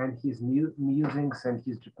and his musings and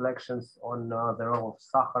his reflections on the role of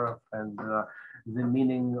Sakharov and the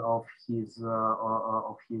meaning of his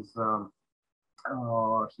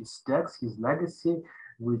text, his legacy,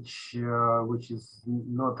 which does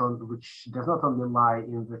not only lie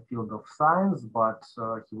in the field of science, but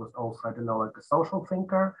he was also, I don't know, like a social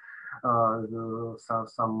thinker.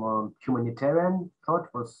 Some humanitarian thought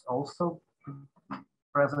was also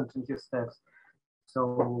present in his text.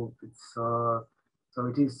 So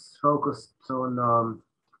it is focused on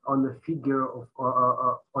the figure of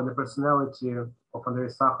on the personality of Andrei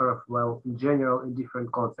Sakharov. Well, in general, in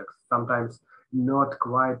different contexts, sometimes not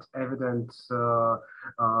quite evident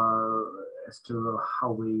as to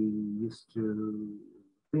how we used to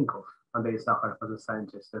think of Andrei Sakharov as a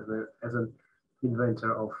scientist, as an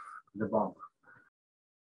inventor of the bomb.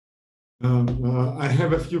 I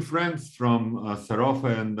have a few friends from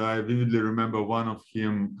Sarofa, and I vividly remember one of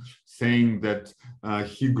him saying that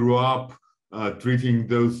he grew up treating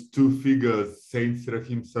those two figures, Saint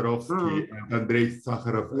Serafim Sarovsky and Andrei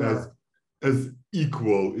Sakharov, as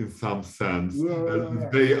equal in some sense.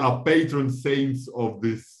 They are patron saints of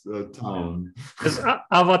this town. As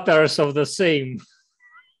avatars of the same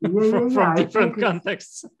from different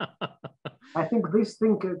contexts. I think this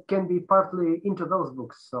thing can be partly into those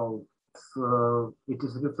books, so it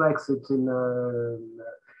reflects it in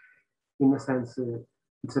a sense.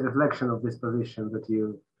 It's a reflection of this position that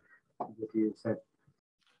you said.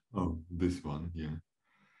 Oh, this one, yeah.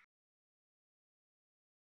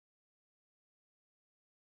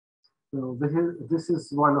 So this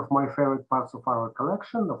is one of my favorite parts of our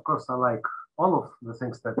collection. Of course, I like all of the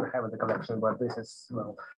things that we have in the collection, but this is,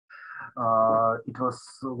 well, it was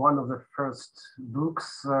one of the first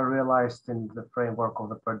books realized in the framework of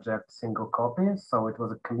the project Single Copy. So it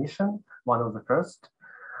was a commission, one of the first,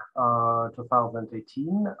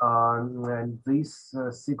 2018. And this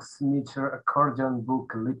 6-meter accordion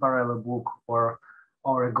book, Liparello book, or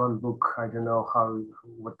Oregon book, I don't know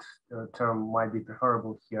what term might be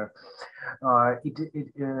preferable here.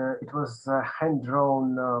 It was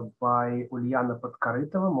hand-drawn by Uliana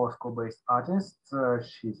Podkorytova, Moscow-based artist.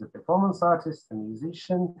 She's a performance artist, a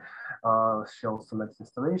musician. She also makes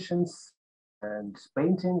installations and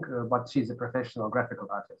painting, but she's a professional graphical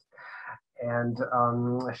artist. And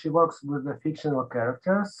she works with the fictional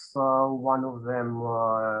characters, one of them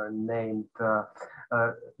named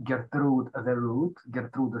Gertrude the Rude,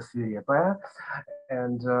 Gertrude Свирепая,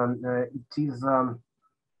 and it is a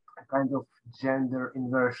kind of gender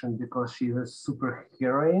inversion because she's a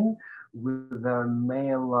superheroine with a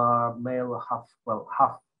male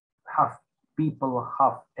half people,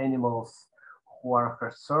 half animals who are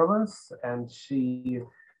her servants, and she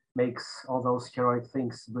makes all those heroic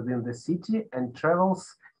things within the city and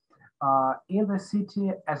travels in the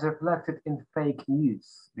city as reflected in fake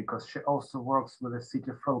news, because she also works with the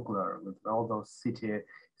city folklore, with all those city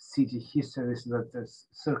histories that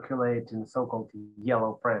circulate in so-called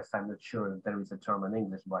yellow press. I'm not sure if there is a term in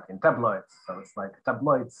English, but in tabloids. So it's like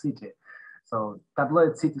tabloid city. So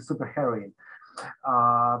tabloid city superheroine.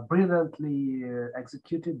 Brilliantly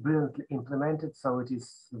executed, brilliantly implemented. So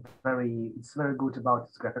it's very good about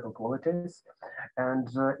its graphical qualities, and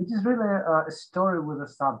it is really a story with a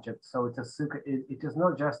subject. So it is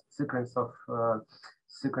not just sequence of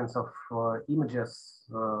images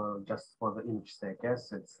just for the image sake.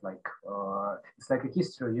 Yes, it's like a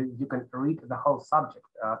history. You can read the whole subject,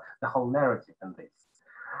 the whole narrative in this.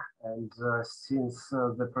 And since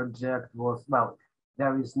the project was, well,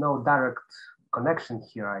 there is no direct connection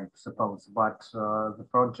here, I suppose, but the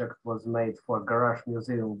project was made for Garage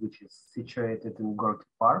Museum, which is situated in Gorky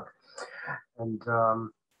Park. And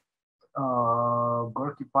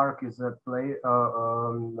Gorky Park is a place,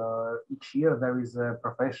 each year there is a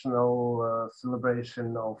professional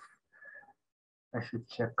celebration of, I should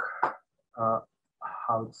check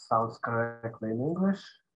how it sounds correctly in English.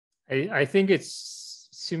 I think it's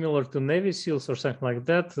similar to Navy SEALs or something like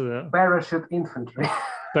that. Parachute infantry.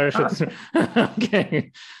 Parachute.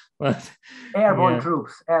 Okay. But, airborne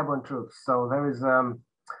troops. So there is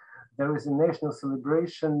a national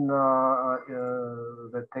celebration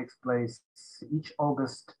that takes place each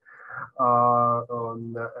August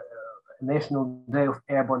on National Day of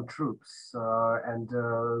Airborne Troops, and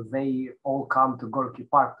they all come to Gorky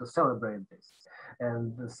Park to celebrate this.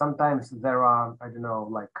 And sometimes there are, I don't know,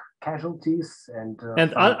 like casualties and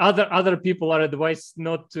other people are advised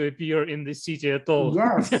not to appear in the city at all.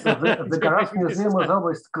 Yes, the Garage Museum was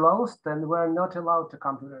always closed, and we're not allowed to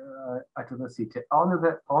come to the city. Only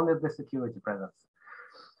the security presence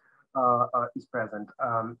is present.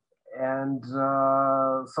 And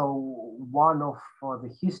so one of the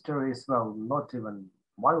histories, well, not even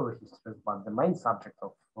one of the histories, but the main subject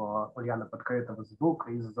of Uliana Podkaretova's book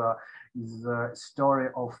is a story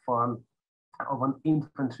of an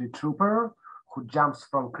infantry trooper who jumps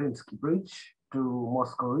from Krymsky Bridge to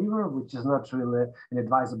Moscow River, which is not really an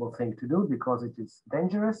advisable thing to do because it is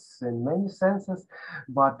dangerous in many senses.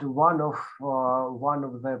 But one of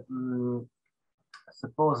the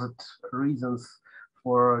supposed reasons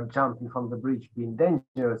for jumping from the bridge being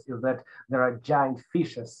dangerous is that there are giant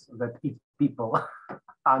fishes that eat people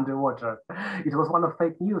underwater. It was one of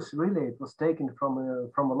fake news, really. It was taken from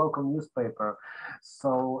a local newspaper.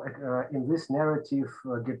 So in this narrative,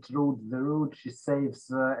 Gertrude the Rude, she saves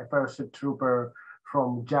a parachute trooper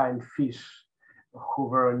from giant fish who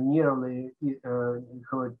were nearly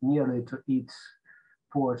to eat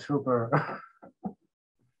poor trooper.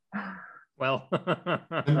 Well,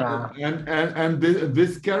 and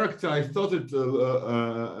this character, I thought it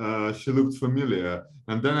she looked familiar,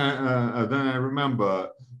 and then I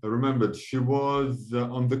remembered she was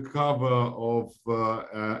on the cover of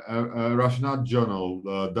a Russian art journal,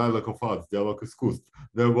 Dialogue of Arts, Dialogue Искусств.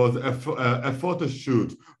 There was a photo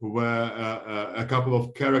shoot where a couple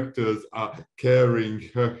of characters are carrying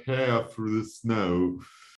her hair through the snow.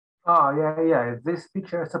 Oh, yeah. This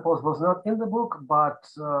picture, I suppose, was not in the book, but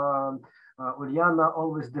Uliana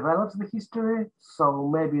always develops the history, so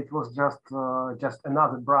maybe it was just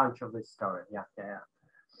another branch of this story. Yeah.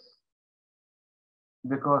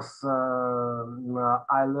 Because I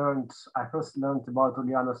first learned about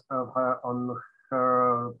Uliana on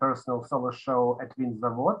her personal solo show at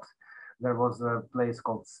Vinzavod. There was a place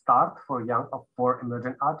called Start for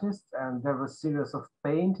emerging artists, and there was a series of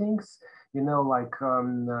paintings,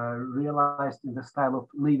 realized in the style of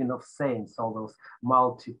Living of Saints, all those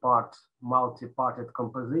multi-parted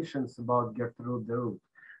compositions about Gertrude the Rude.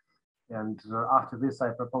 And after this,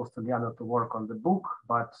 I proposed to Uliana to work on the book,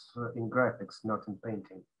 but in graphics, not in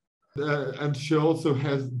painting. And she also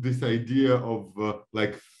has this idea of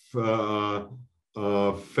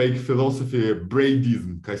fake philosophy,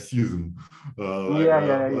 Braidism, Cassism,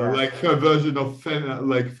 like her version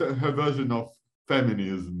of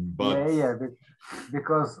feminism. But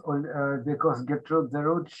because Gertrude the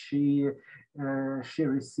Rude, she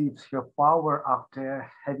receives her power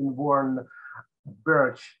after having worn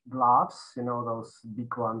birch gloves, those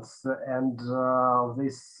big ones, and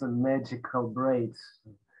this magical braid,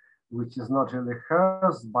 which is not really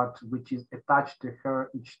hers, but which is attached to her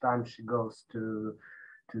each time she goes to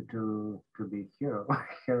be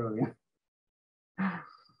heroine.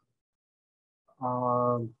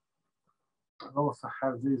 I also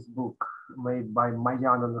have this book made by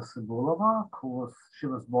Mayana Nasibulova, she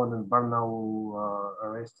was born in Barnaul,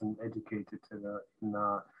 raised and educated in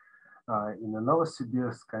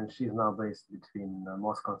Novosibirsk, and she's now based between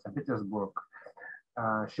Moscow and St. Petersburg.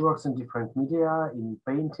 She works in different media, in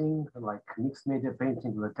painting, like mixed media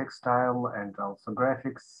painting with textile and also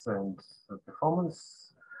graphics and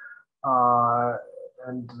performance.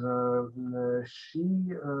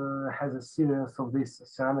 She has a series of these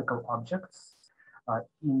ceramical objects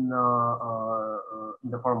in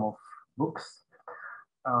the form of books.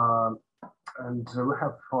 And we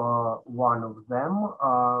have one of them,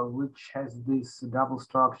 which has this double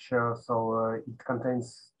structure. So it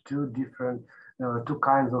contains two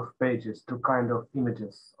kinds of pages, two kinds of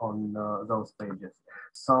images on those pages.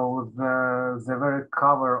 So the very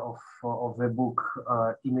cover of the book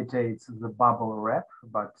imitates the bubble wrap,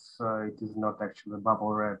 but it is not actually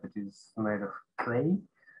bubble wrap. It is made of clay,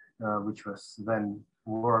 which was then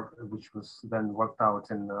worked out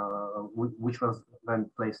which was then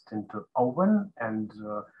placed into oven and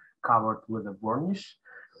covered with a varnish.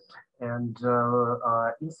 And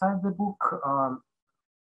inside the book,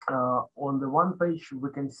 on the one page, we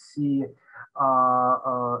can see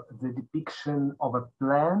the depiction of a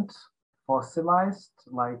plant fossilized,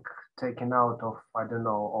 like taken out of, I don't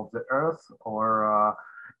know, of the earth, or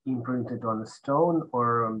imprinted on a stone,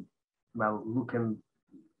 or looking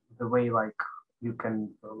the way like you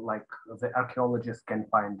can, like the archaeologist can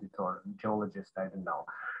find it, or geologist, I don't know.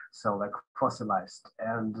 So like fossilized.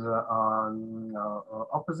 And on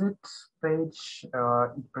opposite page,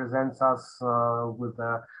 it presents us with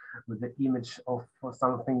the image of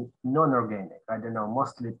something non-organic. I don't know,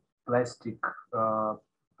 mostly plastic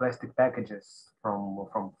packages from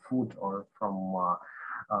food or from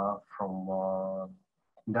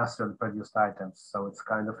industrial produced items. So it's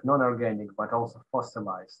kind of non-organic, but also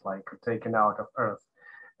fossilized, like taken out of earth,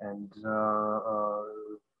 and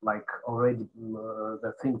like already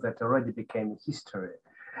the thing that already became history.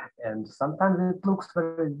 And sometimes it looks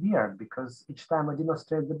very weird because each time I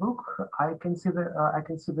demonstrate the book, I can see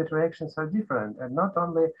that reactions are different, and not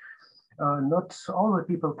only not all the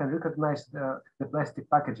people can recognize the plastic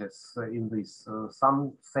packages in this.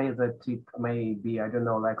 Some say that it may be, I don't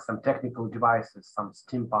know, like some technical devices, some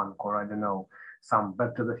steampunk, or I don't know, some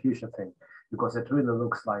Back to the Future thing, because it really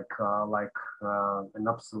looks like an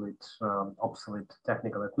obsolete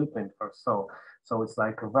technical equipment or so. So it's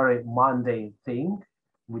like a very mundane thing,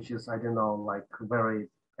 which is, I don't know, like very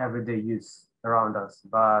everyday use around us,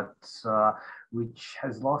 but which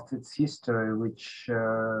has lost its history, which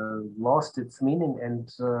lost its meaning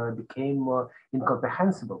and became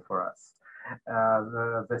incomprehensible for us.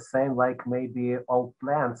 The same like maybe old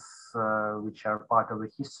plants, which are part of the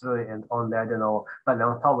history, and only, I don't know,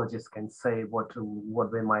 paleontologists can say what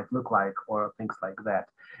they might look like or things like that.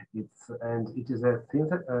 It is a thing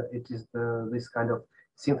that it is this kind of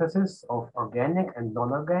synthesis of organic and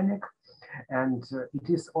non-organic, and it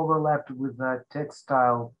is overlapped with the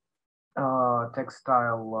textile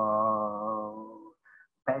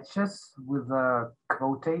patches with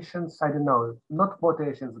quotations. I don't know, not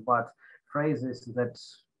quotations, but phrases that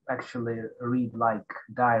actually read like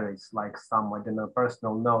diaries, like some, I don't know,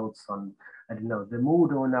 personal notes on, I don't know, the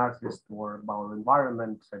mood of an artist or about the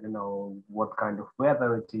environment. I don't know what kind of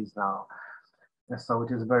weather it is now. So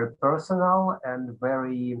it is very personal and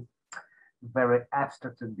very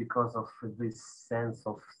abstracted because of this sense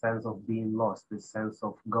of being lost, this sense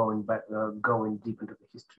of going back, going deep into the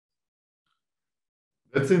history.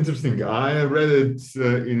 That's interesting. I read it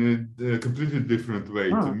in a completely different way.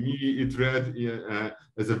 To me, it read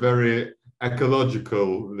as a very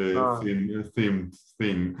ecological themed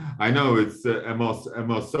thing. I know it's a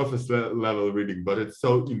more surface level reading, but it's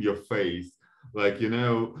so in your face. Like, you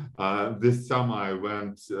know, this summer I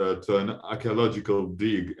went to an archaeological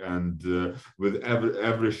dig, and with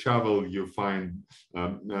every shovel you find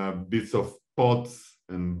bits of pots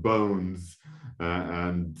and bones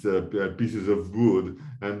and pieces of wood.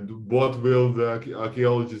 And what will the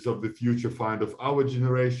archaeologists of the future find of our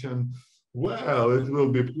generation? Well, it will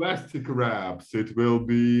be plastic wraps, it will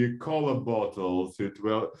be cola bottles,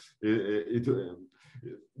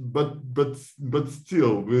 but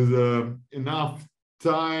still, with enough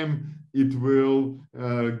time, it will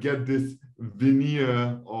get this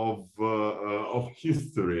veneer of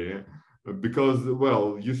history, because,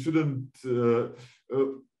 well, you shouldn't.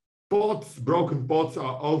 Broken pots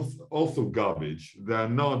are also garbage. They're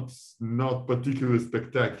not particularly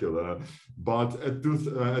spectacular, but a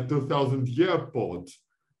 2,000-year pot,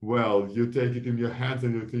 well, you take it in your hands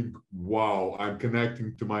and you think, wow, I'm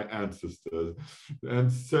connecting to my ancestors. And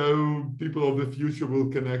so people of the future will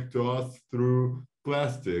connect to us through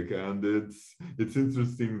plastic. And it's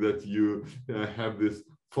interesting that you have this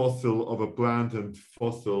fossil of a plant and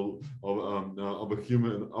fossil of a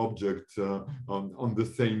human object on the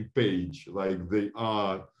same page, like they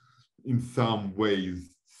are in some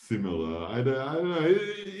ways similar. I don't know.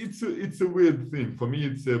 It's a weird thing. For me,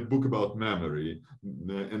 it's a book about memory,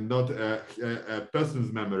 and not a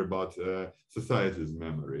person's memory, but society's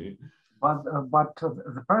memory. But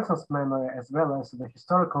the person's memory, as well as the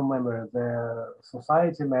historical memory, the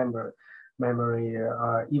society memory,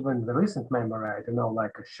 even the recent memory, I don't know,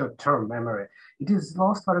 like a short-term memory, it is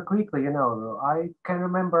lost very quickly. You know, I can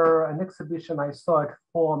remember an exhibition I saw at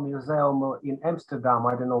Four Museum in Amsterdam,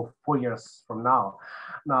 I don't know, 4 years from now,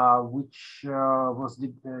 which was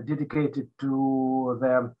dedicated to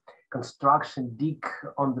the construction dig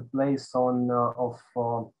on the place of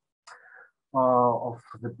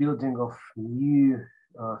the building of new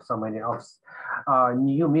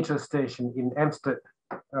new metro station in Amsterdam.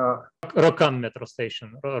 Rokan metro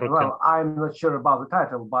station. Well, I'm not sure about the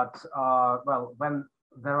title, but well, when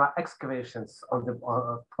there are excavations on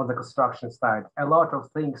the construction site, a lot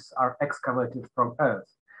of things are excavated from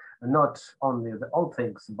earth. Not only the old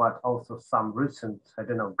things, but also some recent, I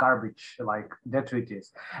don't know, garbage like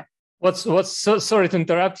detritus. Sorry to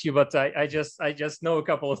interrupt you, but I just know a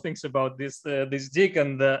couple of things about this dig,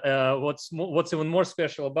 and what's even more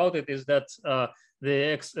special about it is that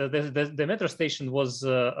the metro station was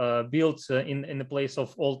built in the place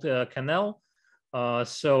of old canal.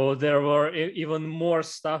 So there were even more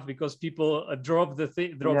stuff because people drop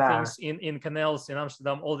things in canals in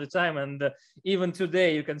Amsterdam all the time, and even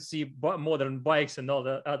today you can see modern bikes and all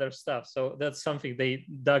the other stuff. So that's something they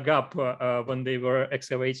dug up when they were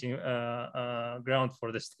excavating ground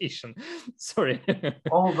for the station. Sorry.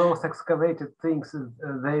 All those excavated things,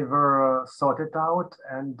 they were sorted out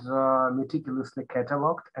and meticulously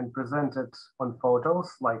cataloged and presented on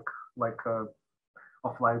photos, like a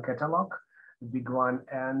offline catalog. Big one,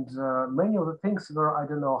 and many of the things were, I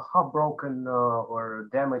don't know, half broken or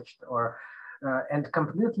damaged, or and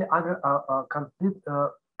completely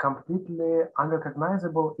completely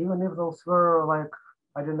unrecognizable, even if those were like,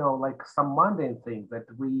 I don't know, like some mundane things that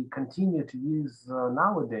we continue to use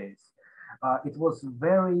nowadays. It was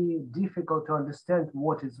very difficult to understand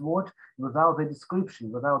what is what without the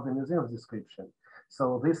description, without the museum's description. So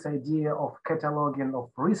this idea of cataloging of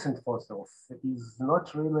recent fossils is not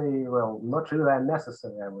really, well, not really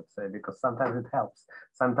unnecessary, I would say, because sometimes it helps.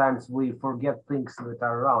 Sometimes we forget things that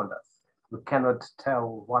are around us. We cannot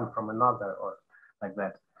tell one from another or like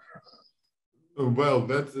that. Well,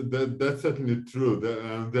 that's certainly true.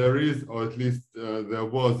 There is, or at least there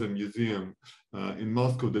was, a museum in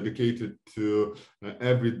Moscow dedicated to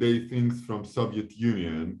everyday things from Soviet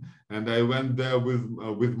Union, and I went there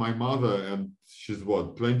with my mother, and she's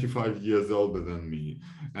what, 25 years older than me,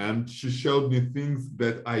 and she showed me things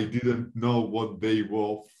that I didn't know what they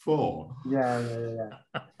were for. Yeah.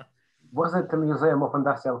 Was it the Museum of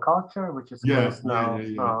Industrial Culture, which is closed now?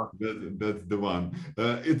 Yeah. That's the one.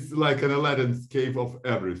 It's like an Aladdin's cave of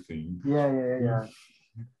everything. Yeah.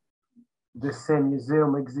 The same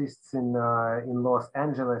museum exists in Los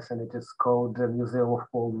Angeles, and it is called the Museum of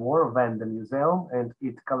Cold War, Vanda Museum, and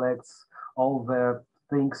it collects all the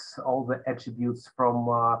things, all the attributes from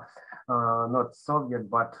not Soviet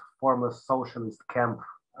but former socialist camp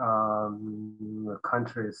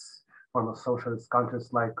countries. Former socialist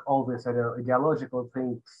countries, like all these ideological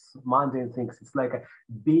things, mundane things. It's like a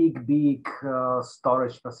big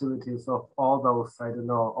storage facilities of all those, I don't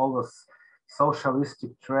know, all those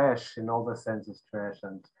socialistic trash in all the senses trash.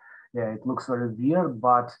 And yeah, it looks very weird,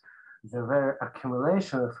 but the very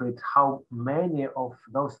accumulation of it, how many of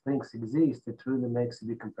those things exist, it really makes a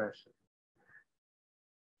big impression.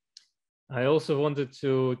 I also wanted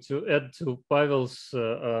to add to Pavel's,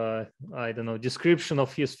 I don't know, description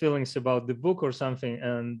of his feelings about the book or something.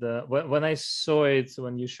 And when I saw it,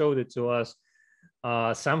 when you showed it to us,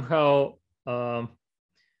 somehow when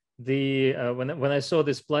I saw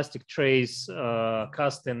this plastic trays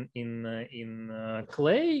cast in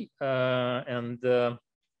clay, and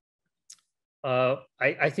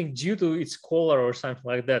I think due to its color or something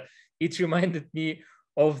like that, it reminded me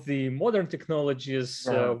of the modern technologies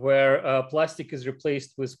where plastic is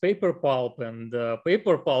replaced with paper pulp, and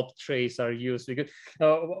paper pulp trays are used. Because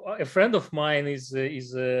a friend of mine is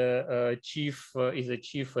a chief at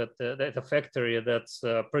a factory that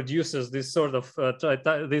produces this sort of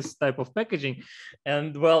this type of packaging,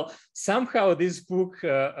 and well, somehow this book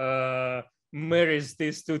marries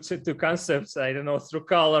these two concepts, I don't know, through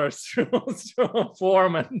color, through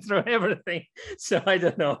form, and through everything. So I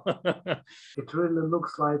don't know. It really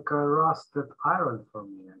looks like a rusted iron for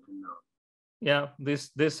me, I don't know. Yeah,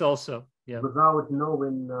 this also. Yeah. Without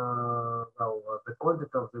knowing the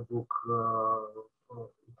content of the book,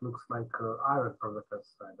 it looks like iron from the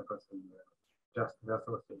first side, just the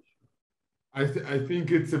association. I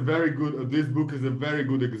think it's a very good, this book is a very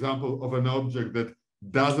good example of an object that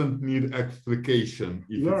doesn't need explication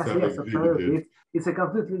if it's exhibited. It's a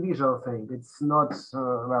completely visual thing. It's not,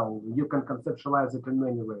 well, you can conceptualize it in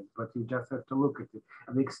many ways, but you just have to look at it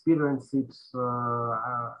and experience it,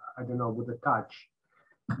 I don't know, with a touch.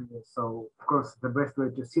 So, of course, the best way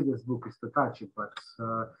to see this book is to touch it, but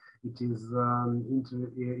it is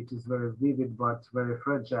very vivid, but very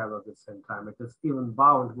fragile at the same time. It is even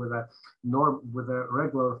bound with a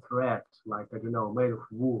regular thread, like, I don't know, made of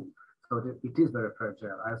wool. So it is very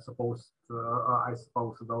fragile. I suppose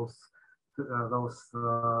those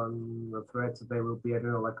threads, they will be, I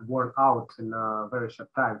don't know, like worn out in a very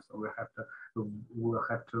short time. So we'll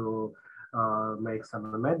have to make some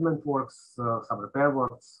amendment works, some repair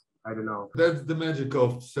works. I don't know. That's the magic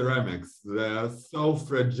of ceramics. They are so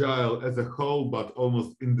fragile as a whole, but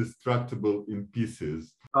almost indestructible in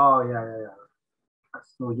pieces. Oh yeah.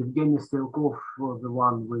 So Evgeny Stelkov was the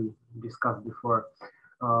one we discussed before.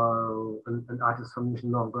 An artist from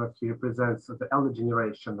Nizhny Novgorod. He represents the elder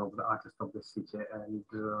generation of the artists of the city, and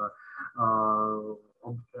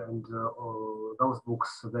those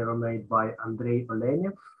books, they were made by Andrei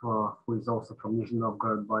Ledenev, who is also from Nizhny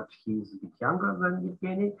Novgorod, but he's a bit younger than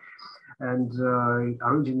Evgeny. And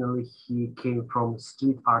originally he came from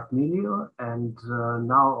street art milieu, and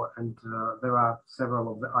there are several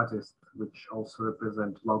of the artists which also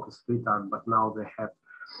represent local street art, but now they have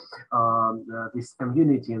this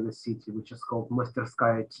community in the city, which is called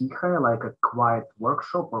Masterskaya Tikhaya, like a quiet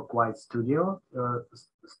workshop or quiet studio,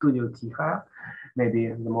 Studio Tikhaya, maybe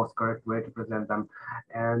the most correct way to present them.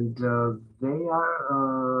 And they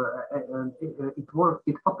are,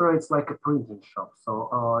 it operates like a printing shop. So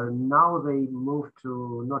now they move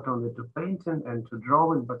to not only to painting and to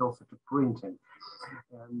drawing, but also to printing.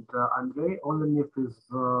 And Andrei Olenev is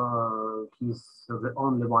he's the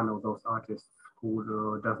only one of those artists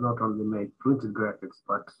who does not only make printed graphics,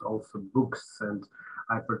 but also books. And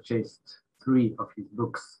I purchased 3 of his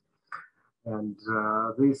books. And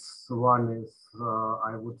this one is,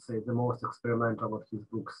 I would say, the most experimental of his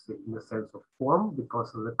books in the sense of form,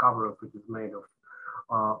 because the cover of it is made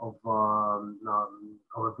of a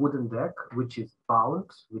wooden deck, which is bound,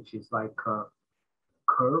 which is like a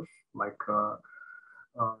curve, like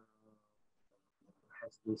has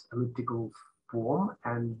this elliptical form,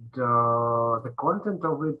 and the content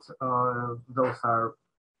of it, those are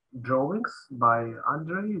drawings by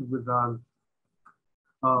Andrei with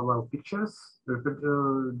well, pictures,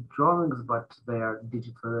 drawings, but they are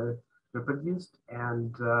digitally reproduced,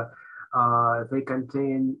 and they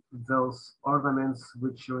contain those ornaments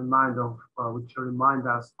which remind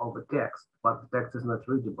us of a text, but the text is not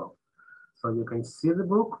readable. So you can see the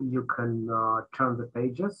book, you can turn the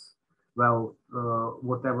pages, well,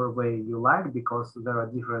 whatever way you like, because there are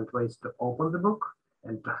different ways to open the book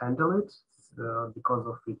and to handle it because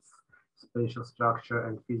of its spatial structure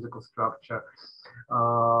and physical structure.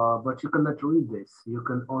 But you cannot read this. You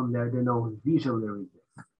can only, I don't know, visually read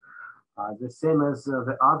this. The same as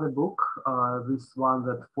the other book, this one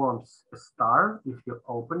that forms a star. If you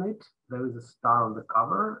open it, there is a star on the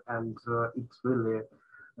cover, and it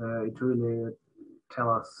really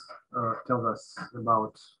tells us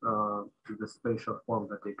about the spatial form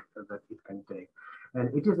that it can take.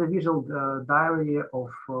 And it is a visual diary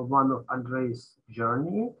of one of Andrei's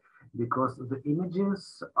journey, because the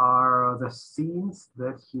images are the scenes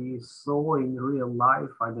that he saw in real life,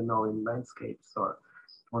 I don't know, in landscapes or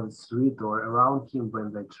on the street or around him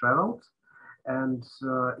when they traveled. And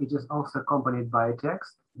it is also accompanied by a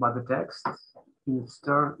text, but the text in its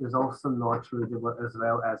turn is also not readable as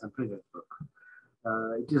well as a previous book.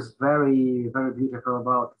 It is very, very beautiful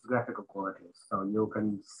about its graphical qualities. So you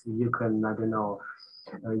can, I don't know,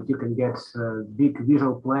 you can get big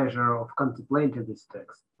visual pleasure of contemplating this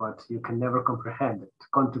text, but you can never comprehend it.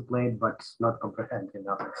 Contemplate, but not comprehend, you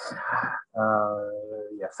know.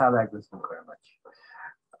 Yes, I like this book very much.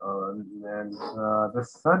 And the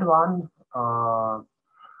third one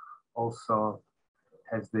also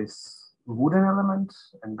has this wooden element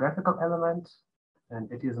and graphical element,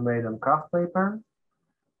 and it is made on craft paper,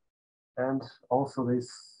 and also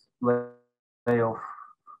this play of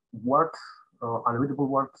words, unreadable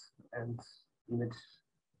words, and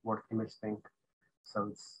word-image thing. So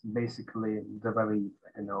it's basically the very, I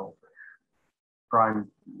don't know,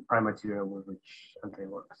 prime material with which Andrei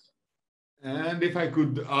works. And if I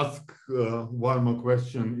could ask one more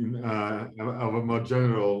question of a more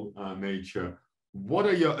general nature, what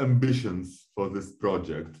are your ambitions for this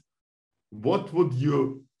project? What would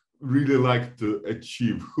you really like to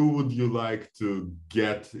achieve? Who would you like to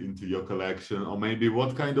get into your collection? Or maybe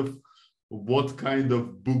what kind of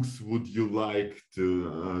books would you like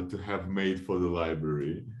to have made for the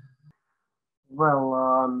library? Well,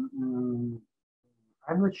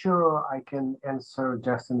 I'm not sure I can answer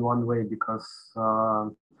just in one way, because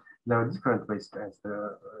there are different ways to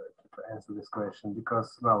answer this question.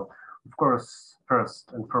 Because, well, of course,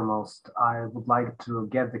 first and foremost, I would like to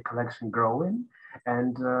get the collection growing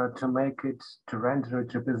and to render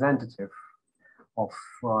it representative of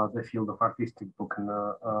the field of artistic book in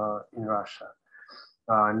Russia.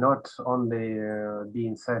 Not only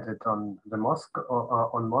being centered on the Moscow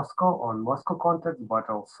context, but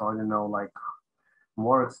also, you know, like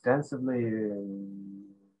more extensively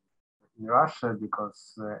in Russia,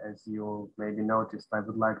 because as you maybe noticed, I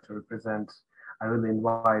would like to I really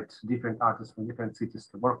invite different artists from different cities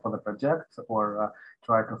to work for the project, or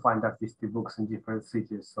try to find artistic books in different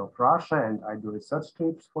cities of Russia, and I do research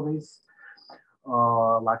trips for this.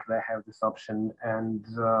 Luckily, I have this option, and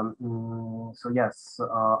so yes,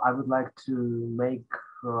 I would like to make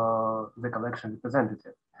the collection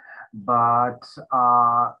representative, but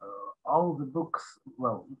all the books,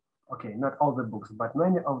 well, okay, not all the books, but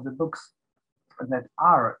many of the books that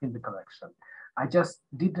are in the collection, I just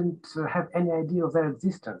didn't have any idea of their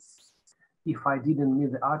existence if I didn't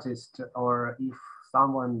meet the artist, or if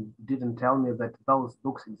someone didn't tell me that those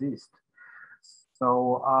books exist.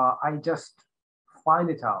 So I just find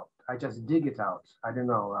it out. I just dig it out. I don't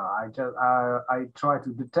know. I try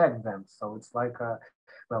to detect them. So it's like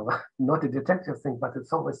well, not a detective thing, but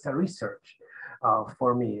it's always a research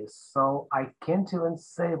for me. So I can't even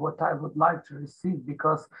say what I would like to receive,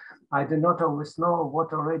 because I do not always know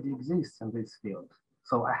what already exists in this field.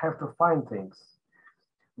 So I have to find things.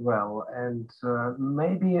 Well, and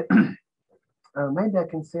maybe maybe I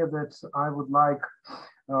can say that I would like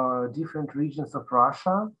different regions of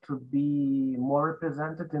Russia to be more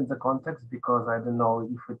represented in the context, because I don't know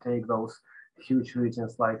if we take those huge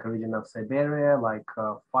regions like a region of Siberia, like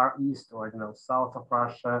Far East, or I don't know, south of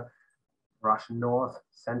Russia, Russian North,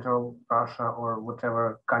 Central Russia, or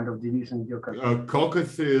whatever kind of division you can.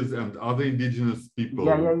 Caucasus and other indigenous people.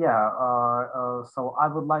 Yeah. So I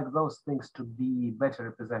would like those things to be better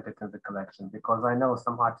represented in the collection, because I know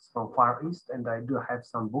some artists from Far East, and I do have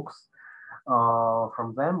some books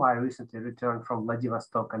from them. I recently returned from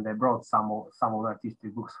Vladivostok, and I brought some of the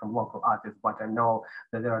artistic books from local artists, but I know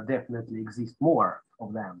that there are definitely exist more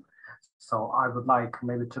of them. So I would like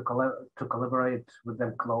maybe to collaborate with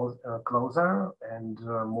them closer and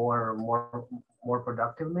more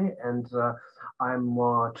productively. And I'm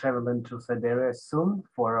traveling to Siberia soon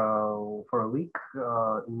for a week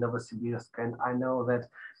in Novosibirsk, and I know that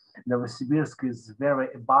Novosibirsk is very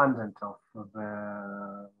abundant of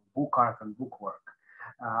the book art and book work.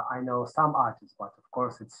 I know some artists, but of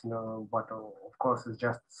course it's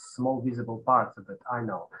just small visible parts of it I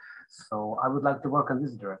know. So I would like to work in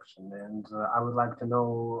this direction, and I would like to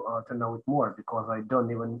know it more, because I don't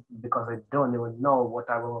even know what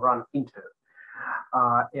I will run into.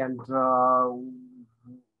 And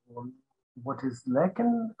what is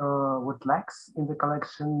lacking, what lacks in the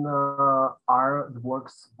collection are the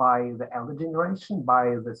works by the elder generation,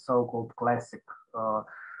 by the so-called classic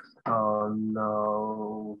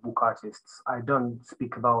book artists. I don't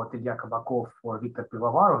speak about Ilya Kabakov or Viktor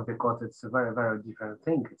Pivovarov, because it's a very, very different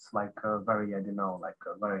thing. It's like a very, I don't know, like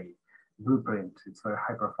a very blueprint. It's very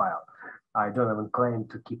high profile. I don't even claim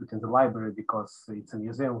to keep it in the library, because it's a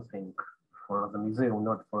museum thing for the museum,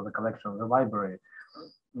 not for the collection of the library.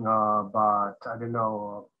 But I don't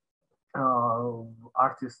know,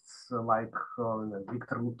 artists like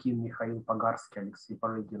Viktor Lukin, Mikhail Pogarsky, Alexei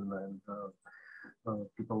Parygin, and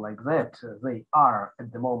people like that, they are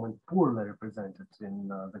at the moment poorly represented in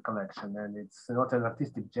the collection, and it's not an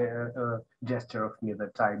artistic gesture of me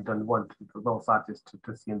that I don't want those artists to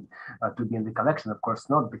be in the collection. Of course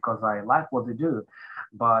not, because I like what they do,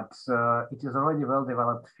 but it is already a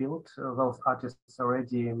well-developed field. Those artists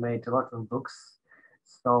already made a lot of books,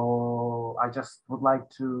 so I just would like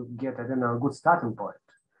to get, I don't know, a good starting point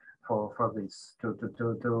for this,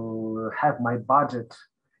 to have my budget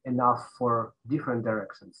enough for different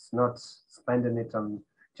directions, not spending it on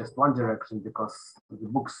just one direction, because the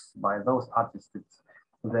books by those artists,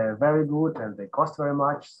 they're very good and they cost very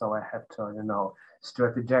much. So I have to,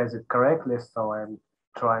 strategize it correctly. So I'm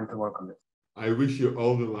trying to work on it. I wish you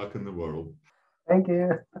all the luck in the world. Thank you.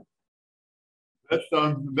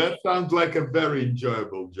 That sounds like a very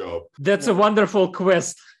enjoyable job. That's a wonderful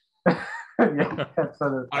quest. Yeah,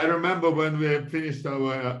 absolutely. I remember when we finished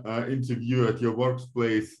our interview at your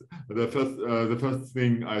workplace, the first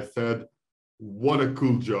thing I said, "What a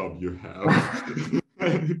cool job you have!"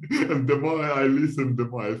 And the more I listen, the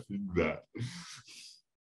more I think that.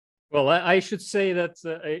 Well, I should say that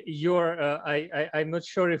I'm not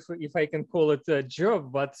sure if I can call it a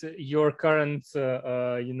job, but your current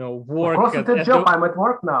work. Of course, it's a job. I'm at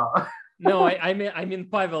work now. No, I mean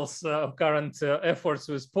Pavel's current efforts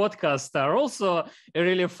with podcasts are also a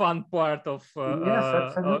really fun part of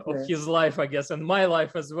his life, I guess, and my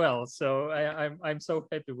life as well. So I'm so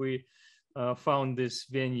happy we found this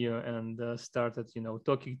venue and started,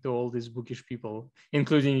 talking to all these bookish people,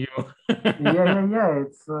 including you. Yeah.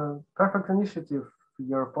 It's a perfect initiative,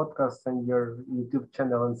 your podcast and your YouTube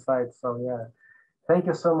channel and site. So yeah, thank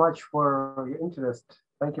you so much for your interest.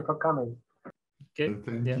 Thank you for coming. Okay.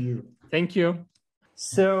 Thank you. Thank you.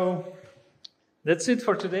 So that's it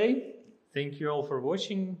for today. Thank you all for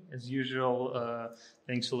watching. As usual,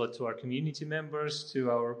 thanks a lot to our community members,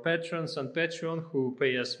 to our patrons on Patreon who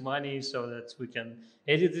pay us money so that we can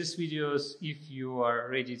edit these videos. If you are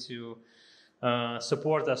ready to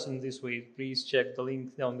support us in this way, please check the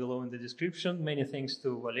link down below in the description. Many thanks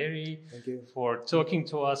to Valerij for talking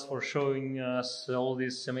to us, for showing us all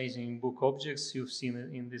these amazing book objects you've seen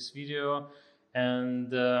in this video. And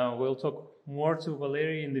we'll talk more to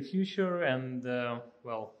Valerij in the future, and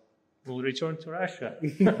we'll return to Russia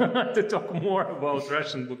to talk more about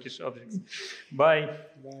Russian bookish objects. Bye.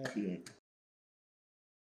 Bye.